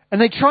 And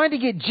they tried to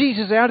get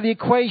Jesus out of the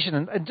equation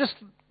and just,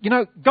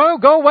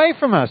 go away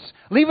from us.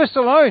 Leave us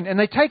alone. And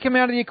they take him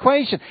out of the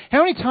equation. How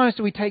many times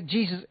do we take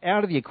Jesus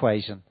out of the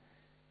equation?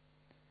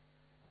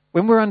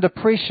 When we're under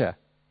pressure,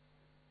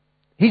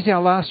 he's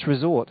our last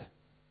resort.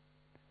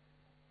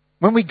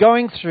 When we're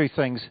going through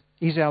things,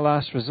 He's our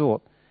last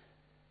resort.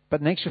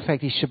 But in actual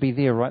fact, He should be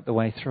there right the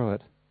way through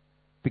it,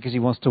 because He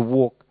wants to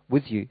walk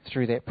with you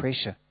through that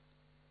pressure.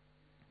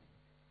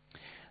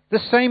 The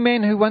same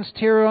man who once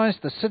terrorized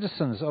the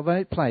citizens of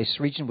that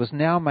region was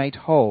now made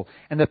whole,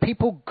 and the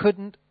people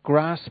couldn't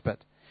grasp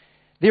it.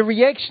 Their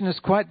reaction is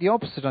quite the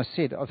opposite, I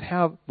said, of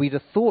how we'd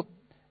have thought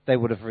they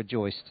would have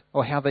rejoiced,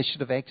 or how they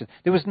should have acted.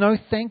 There was no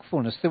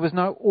thankfulness. There was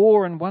no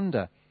awe and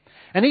wonder.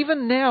 And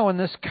even now, in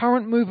this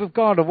current move of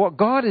God, of what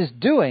God is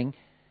doing,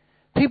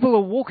 people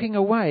are walking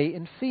away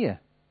in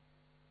fear.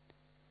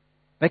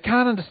 They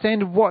can't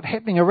understand what's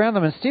happening around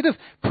them. Instead of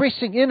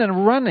pressing in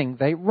and running,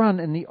 they run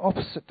in the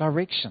opposite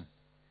direction.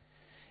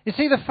 You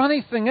see, the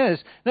funny thing is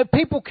that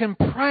people can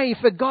pray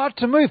for God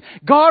to move.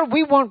 God,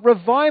 we want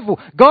revival.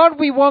 God,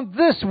 we want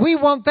this. We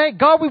want that.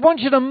 God, we want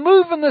you to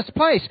move in this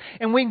place.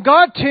 And when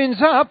God turns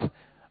up,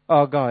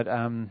 oh God,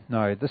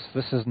 no, this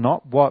is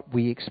not what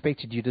we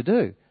expected you to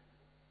do.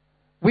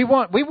 We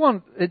want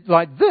it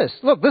like this.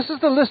 Look, this is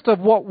the list of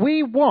what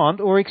we want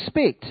or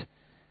expect.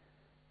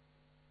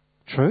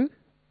 True?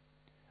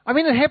 I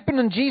mean, it happened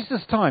in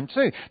Jesus' time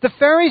too. The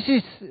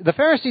Pharisees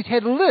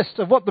had a list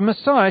of what the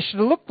Messiah should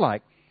have looked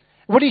like.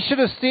 What He should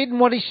have said and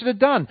what He should have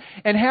done.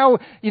 And how,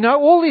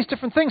 all these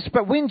different things.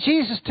 But when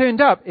Jesus turned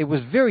up, it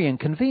was very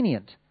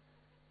inconvenient.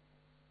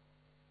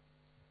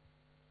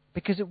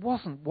 Because it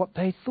wasn't what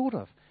they thought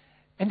of.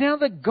 And now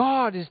that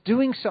God is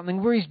doing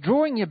something where He's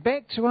drawing you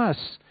back to us.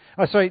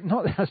 Oh, sorry,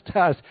 not us to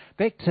us,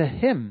 back to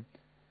Him.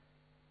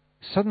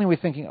 Suddenly we're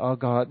thinking, oh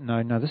God,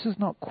 no, this is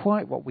not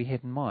quite what we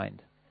had in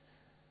mind.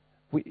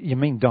 You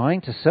mean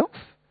dying to self?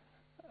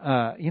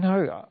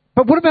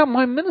 But what about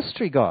my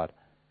ministry, God?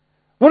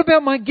 What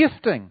about my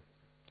gifting?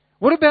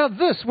 What about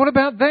this? What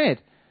about that?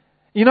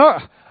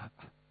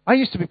 I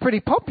used to be pretty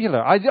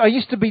popular. I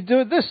used to be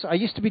doing this. I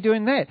used to be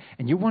doing that.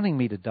 And you're wanting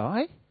me to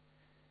die?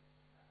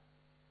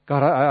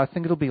 God, I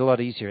think it'll be a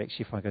lot easier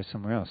actually if I go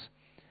somewhere else.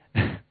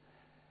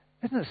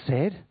 Isn't it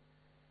sad?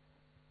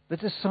 The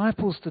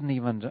disciples didn't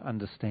even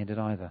understand it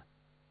either.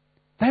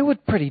 They were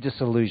pretty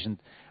disillusioned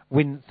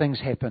when things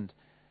happened.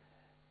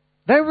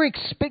 They were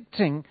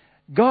expecting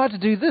God to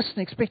do this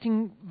and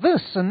expecting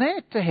this and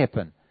that to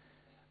happen.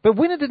 But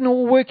when it didn't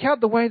all work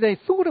out the way they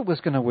thought it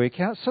was going to work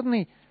out,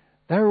 suddenly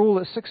they were all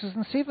at 6s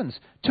and 7s.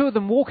 2 of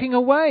them walking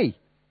away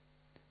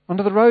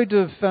onto the road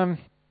of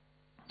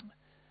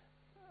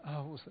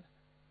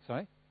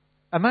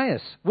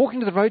Emmaus. Walking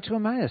to the road to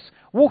Emmaus.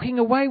 Walking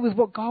away with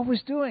what God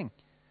was doing.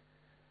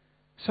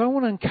 So I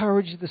want to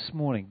encourage you this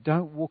morning,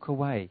 don't walk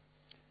away.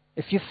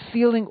 If you're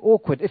feeling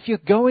awkward, if you're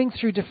going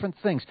through different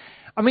things.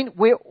 I mean,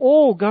 we're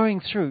all going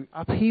through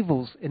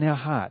upheavals in our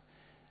heart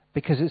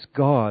because it's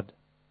God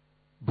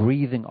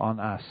breathing on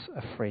us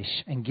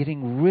afresh and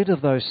getting rid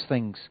of those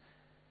things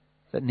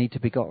that need to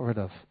be got rid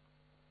of.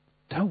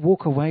 Don't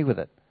walk away with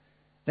it.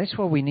 That's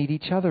why we need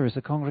each other as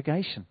a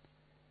congregation,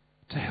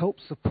 to help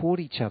support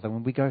each other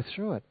when we go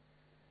through it.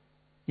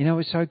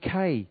 It's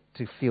okay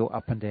to feel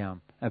up and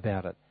down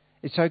about it.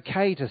 It's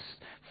okay to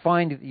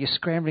find that you're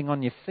scrambling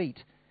on your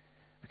feet,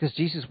 because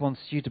Jesus wants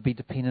you to be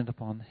dependent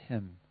upon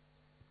Him,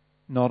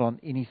 not on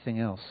anything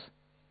else.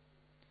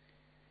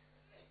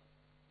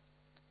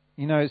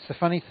 It's the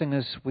funny thing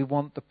is we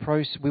want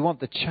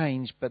the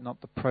change, but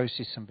not the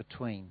process in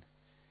between.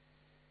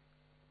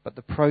 But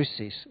the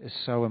process is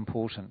so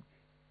important.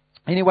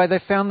 Anyway, they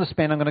found this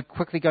man. I'm going to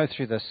quickly go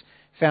through this.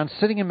 Found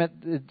sitting him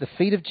at the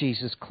feet of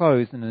Jesus,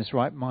 clothed and in his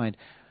right mind.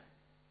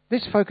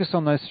 Let's focus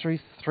on those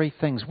three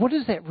things. What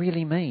does that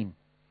really mean?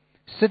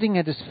 Sitting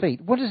at His feet.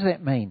 What does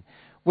that mean?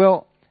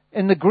 Well,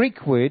 in the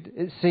Greek word,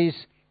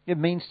 it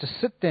means to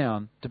sit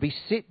down, to be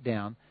set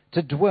down,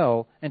 to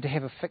dwell, and to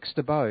have a fixed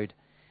abode.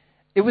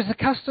 It was the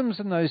customs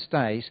in those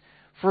days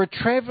for a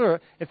traveller,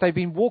 if they'd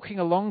been walking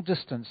a long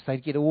distance,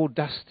 they'd get all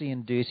dusty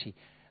and dirty.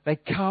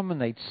 They'd come and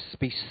they'd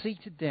be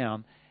seated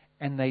down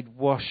and they'd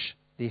wash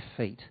their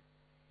feet.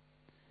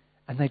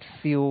 And they'd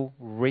feel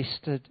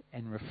rested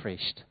and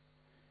refreshed.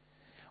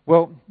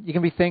 Well, you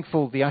can be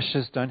thankful the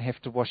ushers don't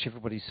have to wash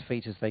everybody's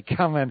feet as they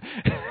come in.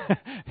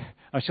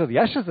 I'm sure the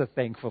ushers are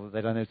thankful that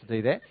they don't have to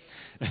do that.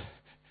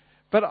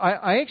 But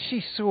I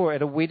actually saw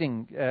at a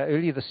wedding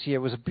earlier this year,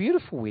 it was a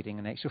beautiful wedding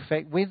in actual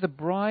fact, where the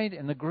bride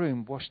and the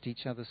groom washed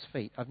each other's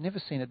feet. I've never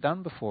seen it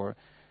done before,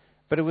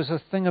 but it was a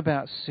thing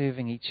about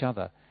serving each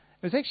other.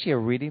 It was actually a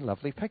really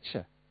lovely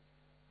picture.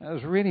 It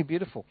was really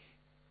beautiful.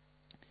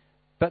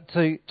 But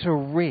to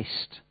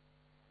rest.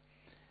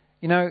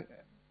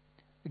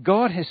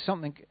 God has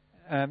something,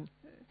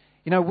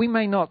 we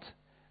may not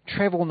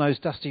travel on those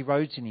dusty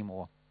roads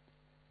anymore.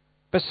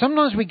 But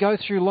sometimes we go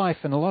through life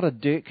and a lot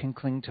of dirt can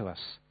cling to us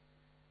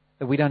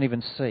that we don't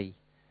even see.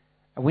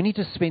 And we need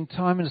to spend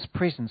time in His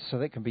presence so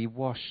that it can be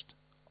washed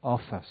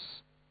off us.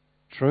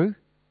 True?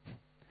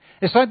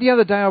 It's like the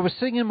other day I was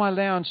sitting in my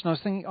lounge and I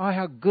was thinking,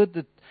 how good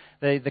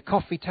that the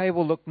coffee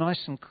table looked nice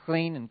and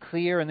clean and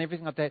clear and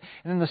everything like that.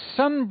 And then the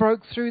sun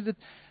broke through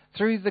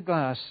the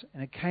glass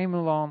and it came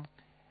along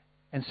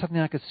and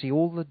suddenly I could see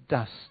all the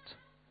dust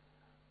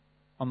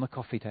on the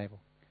coffee table.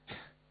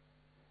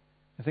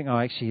 I think, oh,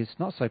 actually, it's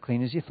not so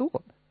clean as you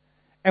thought.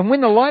 And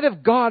when the light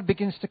of God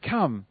begins to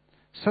come,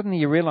 suddenly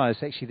you realize,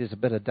 actually, there's a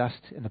bit of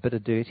dust and a bit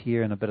of dirt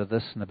here and a bit of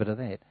this and a bit of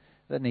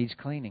that needs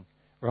cleaning,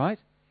 right?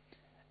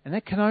 And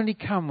that can only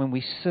come when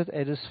we sit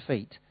at His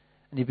feet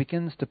and He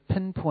begins to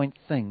pinpoint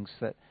things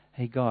that,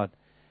 hey, God,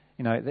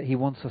 that He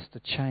wants us to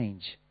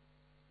change.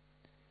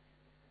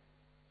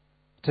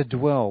 To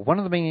dwell. One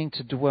of the meaning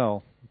to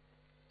dwell.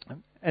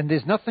 And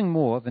there's nothing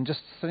more than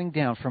just sitting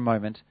down for a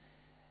moment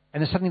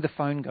and then suddenly the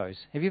phone goes.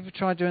 Have you ever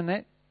tried doing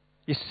that?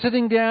 You're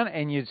sitting down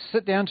and you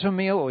sit down to a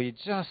meal, or you're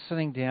just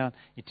sitting down,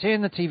 you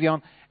turn the TV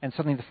on and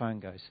suddenly the phone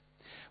goes.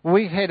 Well,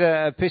 we had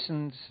a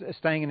person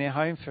staying in their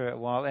home for a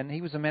while, and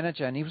he was a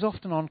manager and he was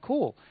often on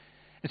call.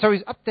 And so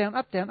he's up, down,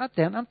 up, down, up,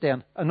 down, up,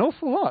 down, an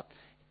awful lot.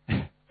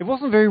 It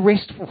wasn't very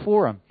restful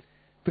for him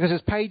because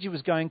his pager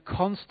was going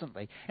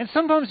constantly. And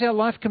sometimes our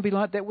life can be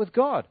like that with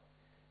God.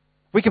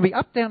 We can be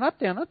up, down, up,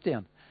 down, up,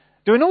 down,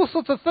 doing all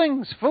sorts of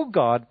things for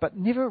God, but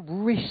never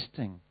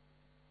resting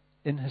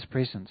in His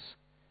presence.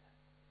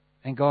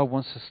 And God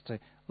wants us to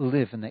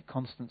live in that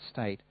constant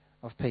state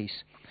of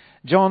peace.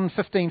 John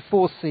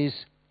 15:4 says,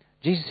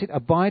 Jesus said,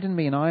 abide in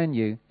me and I in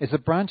you, as the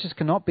branches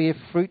cannot bear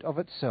fruit of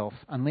itself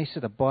unless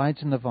it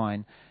abides in the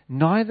vine,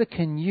 neither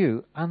can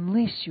you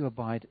unless you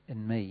abide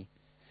in me.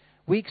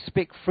 We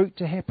expect fruit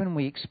to happen.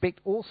 We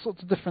expect all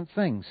sorts of different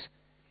things.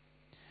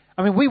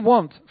 I mean, we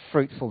want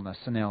fruitfulness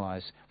in our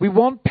lives. We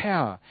want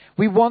power.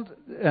 We want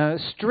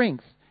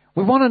strength.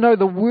 We want to know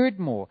the Word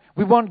more.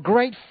 We want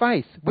great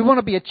faith. We want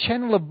to be a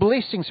channel of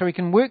blessing so He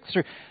can work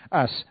through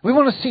us. We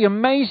want to see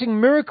amazing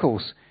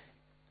miracles.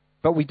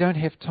 But we don't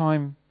have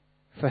time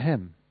for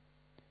Him.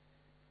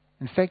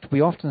 In fact,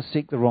 we often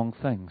seek the wrong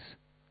things.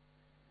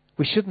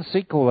 We shouldn't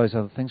seek all those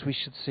other things. We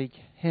should seek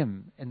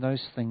Him, and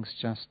those things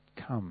just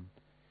come.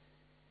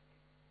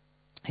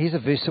 Here's a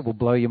verse that will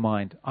blow your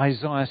mind.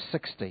 Isaiah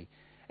 60.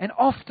 And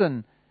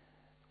often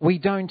we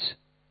don't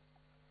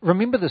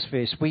remember this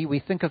verse.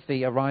 We think of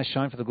the arise,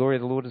 shine, for the glory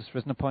of the Lord has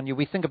risen upon you.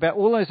 We think about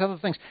all those other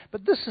things.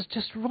 But this is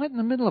just right in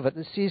the middle of it.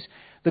 It says,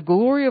 the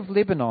glory of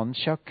Lebanon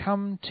shall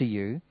come to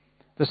you,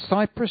 the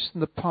cypress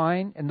and the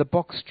pine and the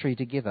box tree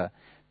together,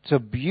 to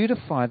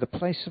beautify the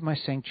place of my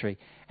sanctuary.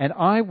 And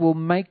I will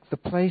make the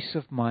place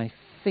of my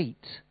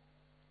feet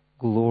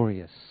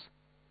glorious.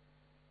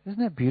 Isn't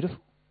that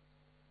beautiful?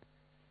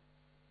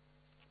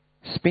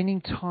 Spending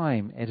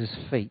time at His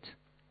feet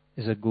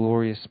is a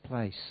glorious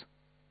place.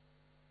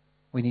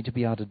 We need to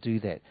be able to do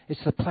that.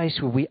 It's the place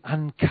where we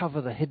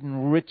uncover the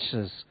hidden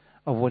riches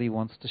of what He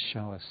wants to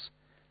show us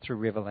through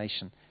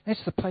revelation.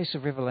 That's the place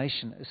of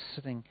revelation, is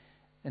sitting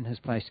in His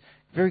place.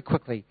 Very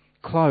quickly,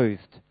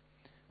 clothed.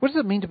 What does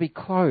it mean to be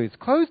clothed?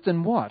 Clothed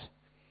in what?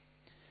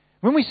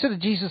 When we sit at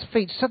Jesus'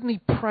 feet, suddenly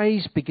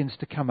praise begins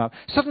to come up.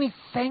 Suddenly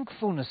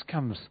thankfulness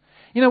comes.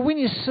 When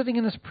you're sitting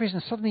in His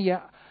presence, suddenly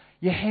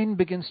your hand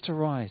begins to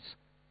rise.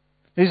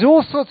 There's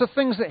all sorts of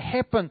things that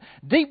happen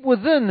deep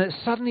within that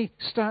suddenly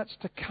starts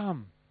to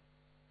come.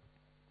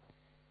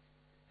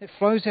 It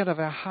flows out of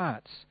our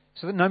hearts,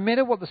 so that no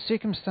matter what the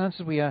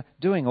circumstances we are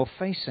doing or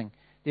facing,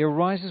 there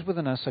arises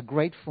within us a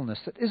gratefulness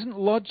that isn't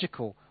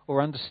logical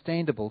or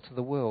understandable to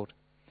the world.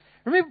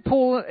 Remember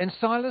Paul and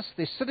Silas?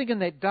 They're sitting in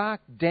that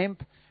dark,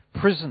 damp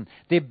prison.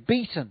 They're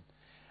beaten.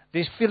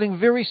 They're feeling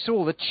very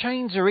sore. The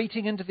chains are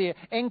eating into their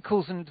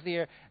ankles and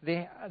into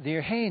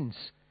their hands.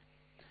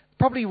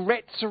 Probably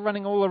rats are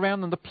running all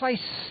around them. The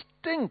place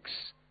stinks.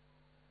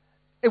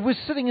 It was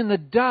sitting in the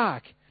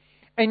dark.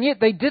 And yet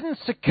they didn't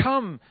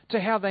succumb to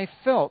how they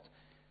felt.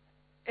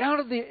 Out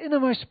of their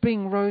innermost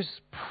being rose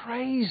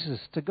praises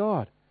to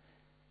God.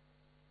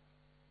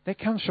 That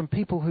comes from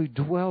people who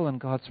dwell in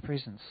God's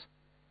presence.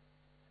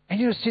 And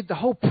it said the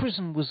whole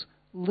prison was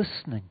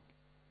listening.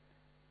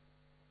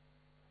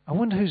 I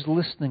wonder who's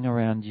listening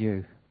around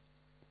you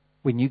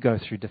when you go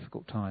through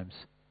difficult times.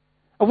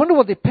 I wonder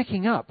what they're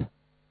picking up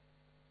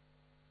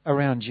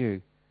around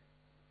you.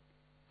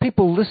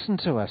 People listen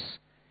to us.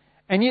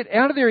 And yet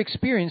out of their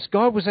experience, they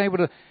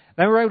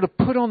were able to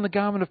put on the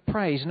garment of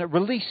praise, and it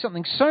released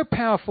something so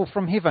powerful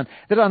from heaven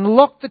that it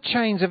unlocked the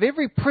chains of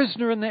every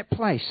prisoner in that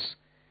place.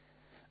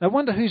 I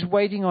wonder who's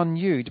waiting on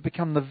you to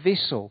become the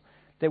vessel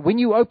that when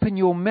you open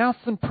your mouth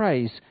in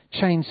praise,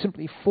 chains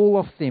simply fall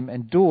off them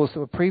and doors that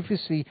were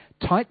previously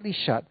tightly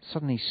shut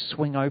suddenly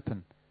swing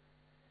open.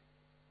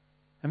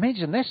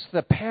 Imagine that's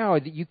the power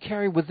that you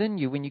carry within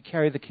you when you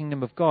carry the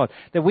kingdom of God.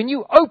 That when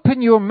you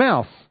open your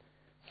mouth,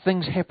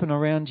 things happen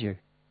around you.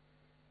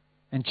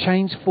 And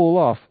chains fall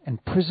off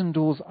and prison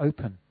doors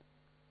open.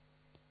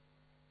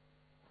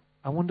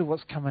 I wonder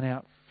what's coming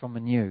out from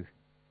anew.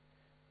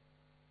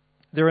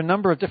 There are a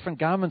number of different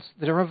garments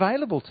that are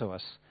available to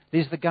us.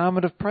 There's the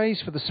garment of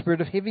praise for the spirit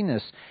of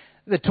heaviness.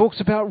 It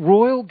talks about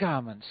royal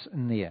garments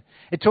in there.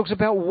 It talks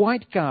about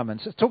white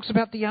garments. It talks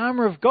about the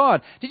armour of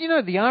God. Did you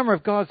know the armour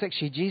of God is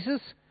actually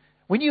Jesus?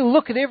 When you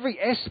look at every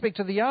aspect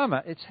of the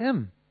armour, it's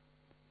Him.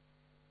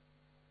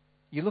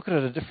 You look at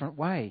it a different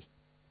way.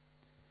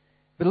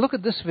 But look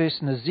at this verse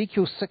in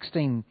Ezekiel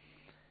 16.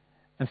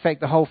 In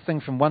fact, the whole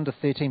thing from 1 to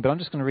 13, but I'm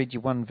just going to read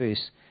you one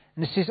verse.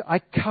 And it says, I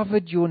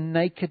covered your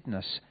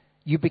nakedness,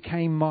 you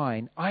became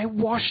mine. I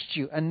washed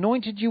you,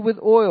 anointed you with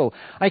oil.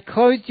 I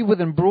clothed you with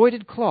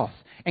embroidered cloth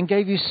and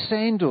gave you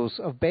sandals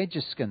of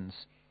badger skins.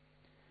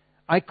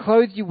 I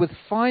clothed you with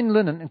fine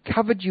linen and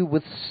covered you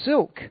with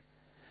silk.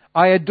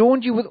 I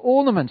adorned you with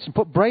ornaments and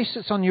put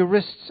bracelets on your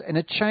wrists and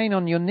a chain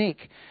on your neck.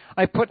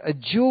 I put a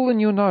jewel in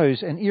your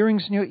nose and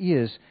earrings in your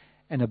ears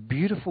and a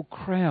beautiful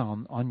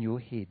crown on your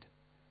head.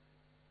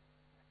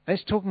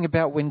 That's talking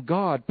about when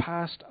God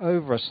passed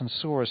over us and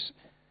saw us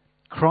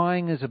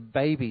crying as a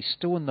baby,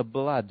 still in the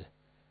blood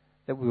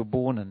that we were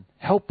born in,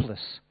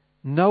 helpless,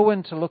 no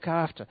one to look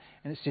after.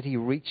 And it said He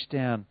reached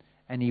down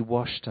and He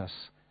washed us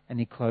and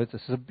He clothed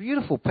us. It's a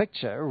beautiful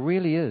picture. It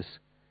really is.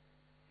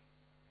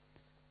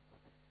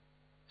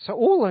 So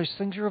all those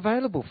things are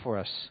available for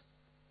us.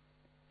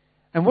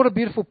 And what a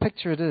beautiful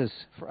picture it is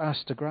for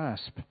us to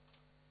grasp.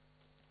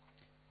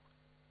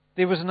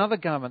 There was another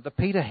garment that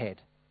Peter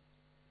had.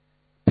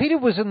 Peter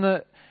was in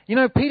the...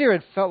 Peter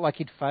had felt like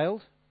he'd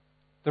failed.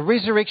 The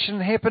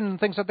resurrection happened and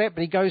things like that,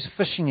 but he goes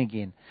fishing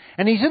again.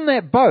 And he's in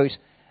that boat,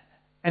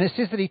 and it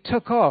says that he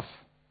took off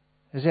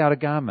his outer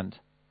garment.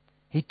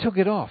 He took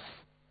it off.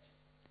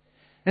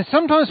 And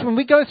sometimes when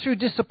we go through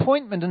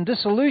disappointment and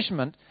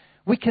disillusionment,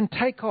 we can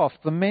take off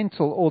the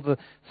mantle or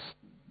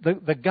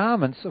the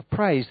garments of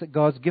praise that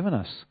God's given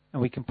us,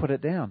 and we can put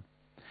it down.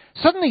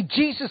 Suddenly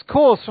Jesus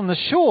calls from the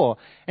shore,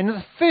 and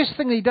the first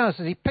thing he does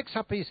is he picks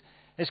up his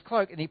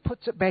cloak and he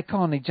puts it back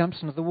on and he jumps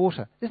into the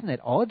water. Isn't that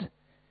odd?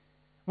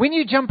 When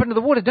you jump into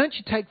the water, don't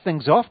you take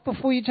things off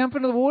before you jump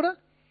into the water?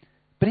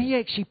 But he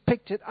actually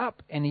picked it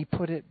up and he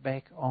put it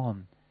back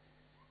on.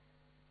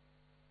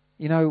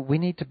 We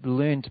need to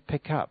learn to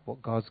pick up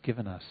what God's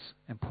given us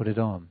and put it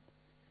on.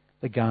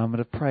 The garment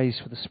of praise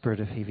for the spirit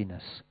of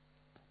heaviness.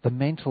 The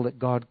mantle that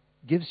God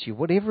gives you,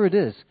 whatever it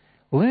is,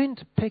 learn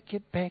to pick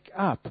it back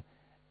up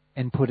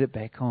and put it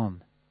back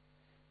on.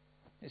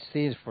 It's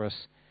there for us.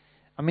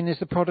 There's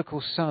the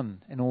prodigal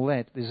son and all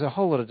that. There's a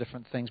whole lot of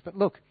different things. But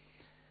look,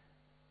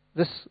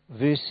 this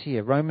verse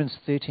here, Romans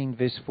 13,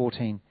 verse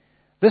 14.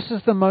 This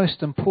is the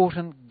most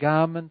important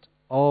garment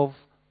of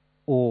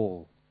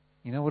all.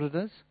 You know what it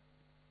is?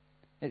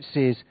 It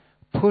says,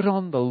 put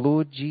on the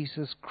Lord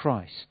Jesus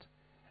Christ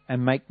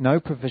and make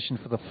no provision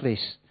for the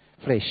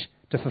flesh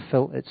to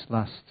fulfill its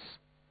lusts.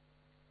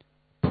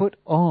 Put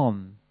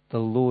on the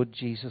Lord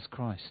Jesus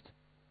Christ.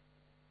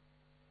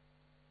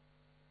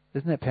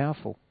 Isn't that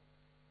powerful?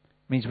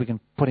 It means we can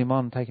put Him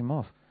on and take Him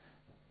off.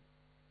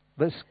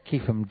 Let's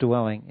keep Him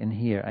dwelling in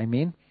here.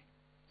 Amen?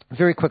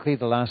 Very quickly,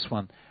 the last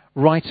one.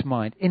 Right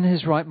mind. In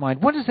his right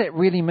mind. What does that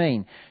really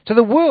mean? To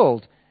the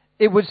world,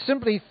 it would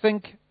simply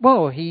think,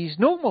 well, he's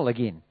normal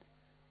again.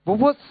 Well,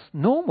 what's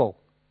normal?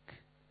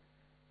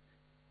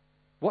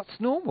 What's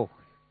normal?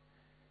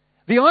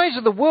 The eyes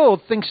of the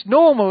world thinks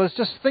normal is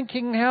just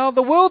thinking how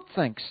the world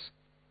thinks.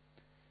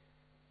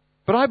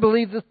 But I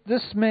believe that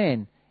this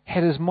man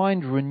had his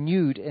mind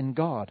renewed in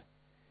God.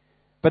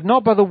 But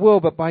not by the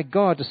world, but by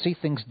God, to see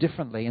things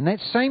differently. And that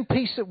same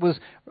peace that was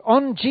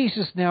on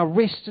Jesus now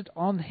rested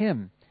on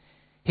him.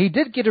 He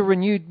did get a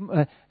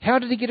renewed... how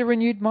did he get a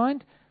renewed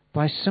mind?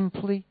 By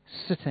simply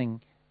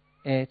sitting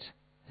at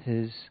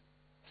his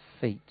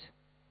feet.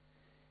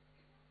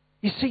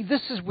 You see,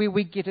 this is where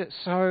we get it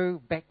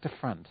so back to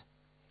front.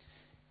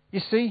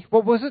 You see,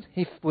 what was it?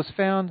 He was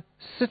found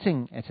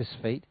sitting at his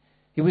feet.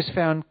 He was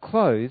found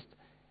clothed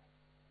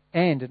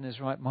and in his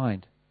right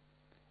mind.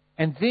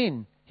 And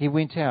then he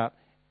went out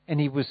and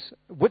he was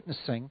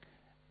witnessing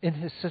in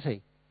his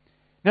city.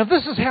 Now,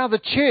 this is how the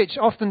church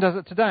often does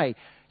it today.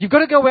 You've got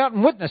to go out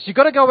and witness. You've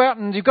got to go out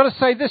and you've got to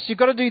say this. You've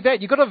got to do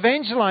that. You've got to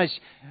evangelize.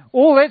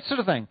 All that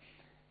sort of thing.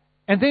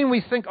 And then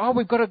we think,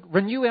 we've got to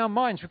renew our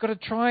minds. We've got to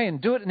try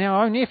and do it in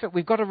our own effort.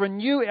 We've got to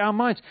renew our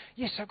minds.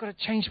 Yes, I've got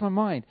to change my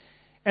mind.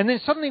 And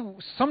then suddenly,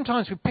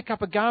 sometimes we pick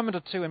up a garment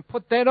or two and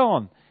put that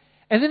on.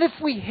 And then if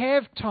we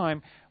have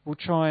time, we'll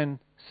try and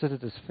sit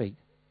at his feet.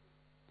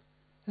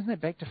 Isn't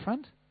that back to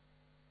front?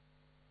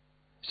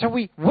 So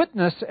we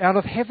witness out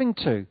of having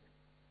to,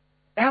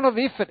 out of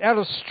effort, out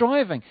of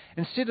striving,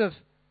 instead of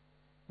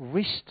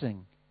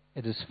resting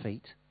at his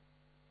feet,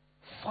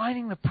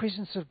 finding the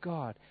presence of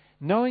God,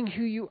 knowing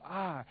who you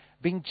are,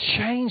 being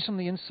changed on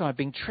the inside,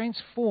 being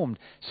transformed.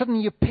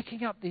 Suddenly you're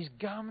picking up these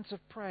garments of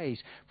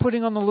praise,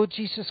 putting on the Lord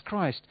Jesus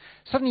Christ.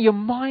 Suddenly your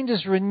mind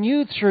is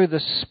renewed through the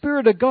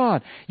Spirit of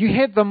God. You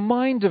have the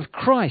mind of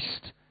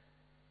Christ.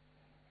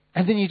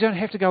 And then you don't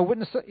have to go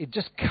witness it. It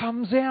just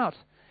comes out.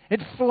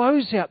 It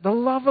flows out. The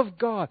love of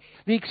God,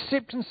 the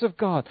acceptance of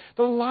God,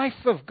 the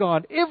life of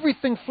God.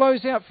 Everything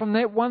flows out from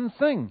that one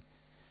thing.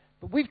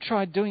 But we've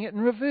tried doing it in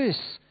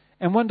reverse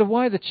and wonder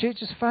why the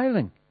church is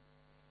failing.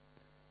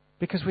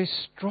 Because we're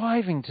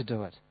striving to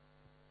do it.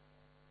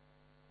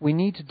 We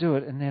need to do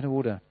it in that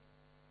order.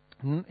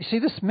 You see,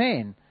 this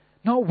man,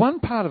 not one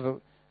part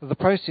of the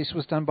process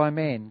was done by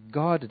man.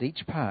 God did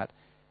each part.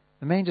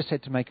 The man just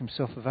had to make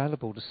himself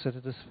available to sit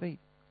at his feet.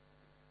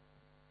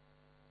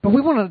 But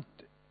we want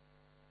to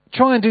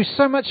try and do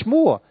so much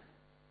more.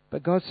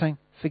 But God's saying,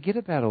 forget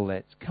about all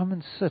that. Come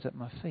and sit at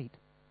my feet.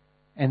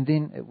 And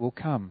then it will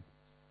come.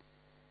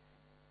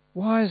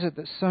 Why is it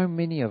that so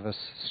many of us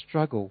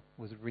struggle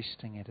with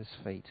resting at his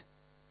feet?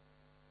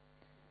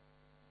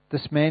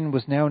 This man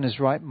was now in his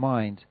right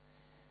mind.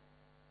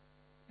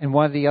 And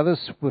why the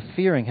others were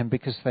fearing him,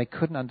 because they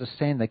couldn't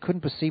understand, they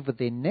couldn't perceive with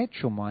their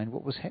natural mind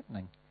what was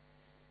happening.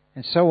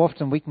 And so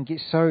often we can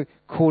get so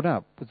caught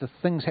up with the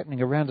things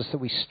happening around us that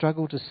we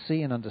struggle to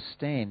see and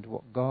understand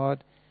what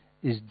God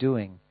is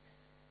doing.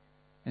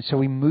 And so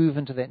we move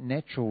into that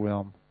natural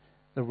realm,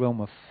 the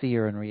realm of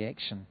fear and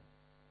reaction.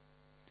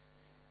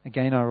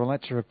 Again, I would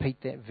like to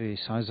repeat that verse,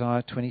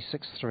 Isaiah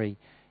 26:3.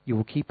 You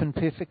will keep in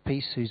perfect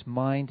peace whose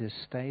mind is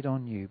stayed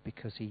on you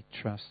because he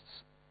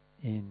trusts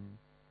in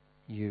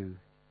you.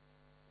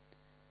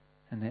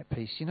 And that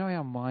peace. You know,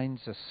 our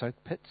minds are soak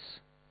pits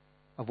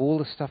of all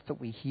the stuff that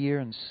we hear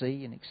and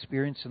see and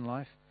experience in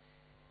life,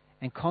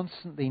 and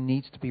constantly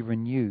needs to be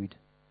renewed,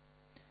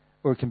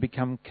 or it can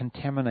become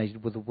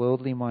contaminated with the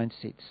worldly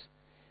mindsets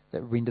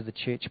that render the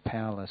church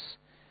powerless.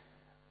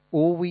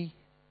 Or we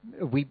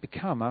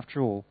become,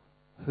 after all,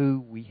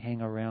 who we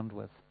hang around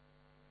with.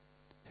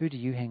 Who do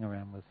you hang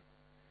around with?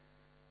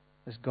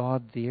 Is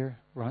God there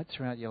right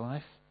throughout your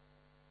life?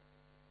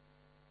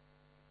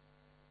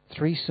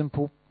 3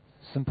 simple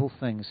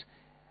things.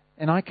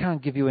 And I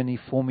can't give you any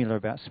formula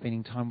about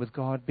spending time with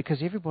God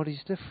because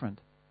everybody's different.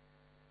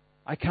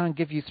 I can't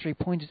give you 3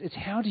 pointers. It's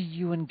how do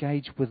you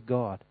engage with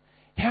God?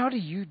 How do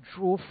you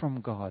draw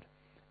from God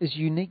is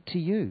unique to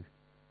you.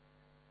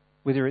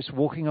 Whether it's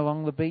walking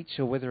along the beach,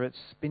 or whether it's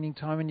spending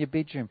time in your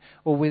bedroom,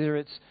 or whether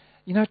it's,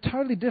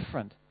 totally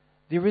different.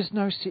 There is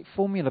no set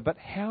formula, but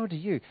how do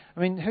you? I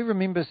mean, who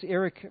remembers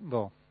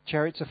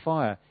Chariots of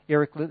Fire,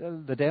 Eric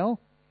Liddell?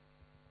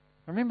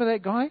 Remember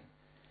that guy?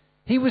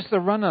 He was the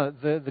runner,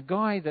 the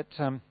guy that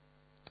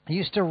he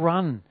used to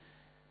run.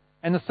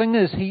 And the thing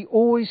is, he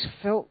always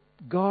felt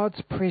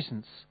God's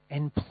presence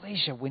and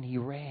pleasure when he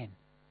ran.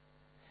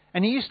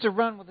 And he used to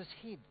run with his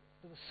head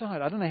to the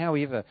side. I don't know how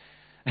he ever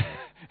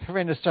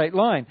ran a straight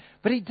line.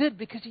 But he did,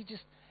 because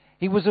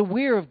he was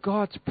aware of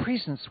God's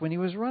presence when he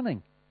was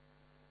running.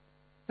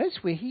 That's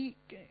where he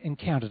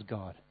encountered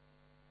God.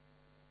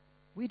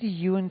 Where do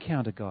you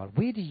encounter God?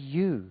 Where do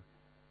you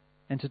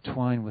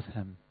intertwine with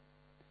him?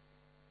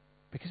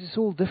 Because it's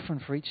all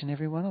different for each and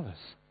every one of us.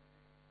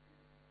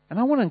 And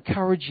I want to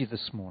encourage you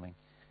this morning,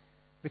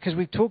 because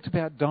we've talked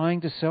about dying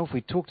to self.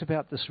 We've talked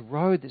about this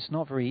road that's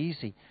not very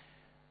easy.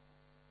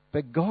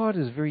 But God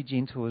is very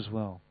gentle as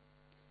well.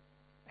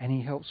 And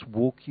he helps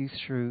walk you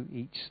through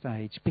each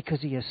stage,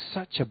 because he has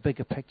such a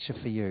bigger picture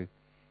for you.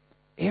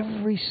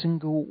 Every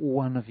single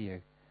one of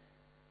you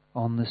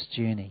on this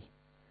journey.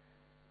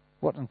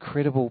 What an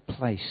incredible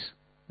place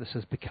this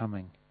is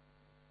becoming.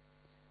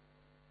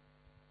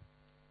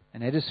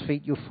 And at his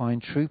feet you'll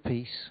find true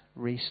peace,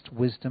 rest,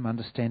 wisdom,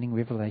 understanding,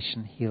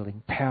 revelation,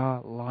 healing,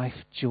 power, life,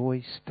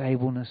 joy,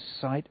 stableness,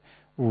 sight,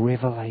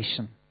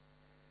 revelation.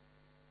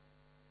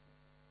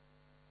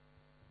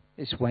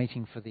 It's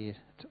waiting for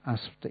us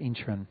to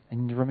enter in.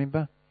 And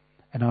remember,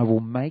 and I will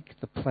make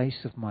the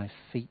place of my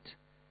feet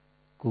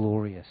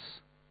glorious.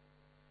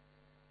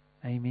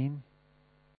 Amen.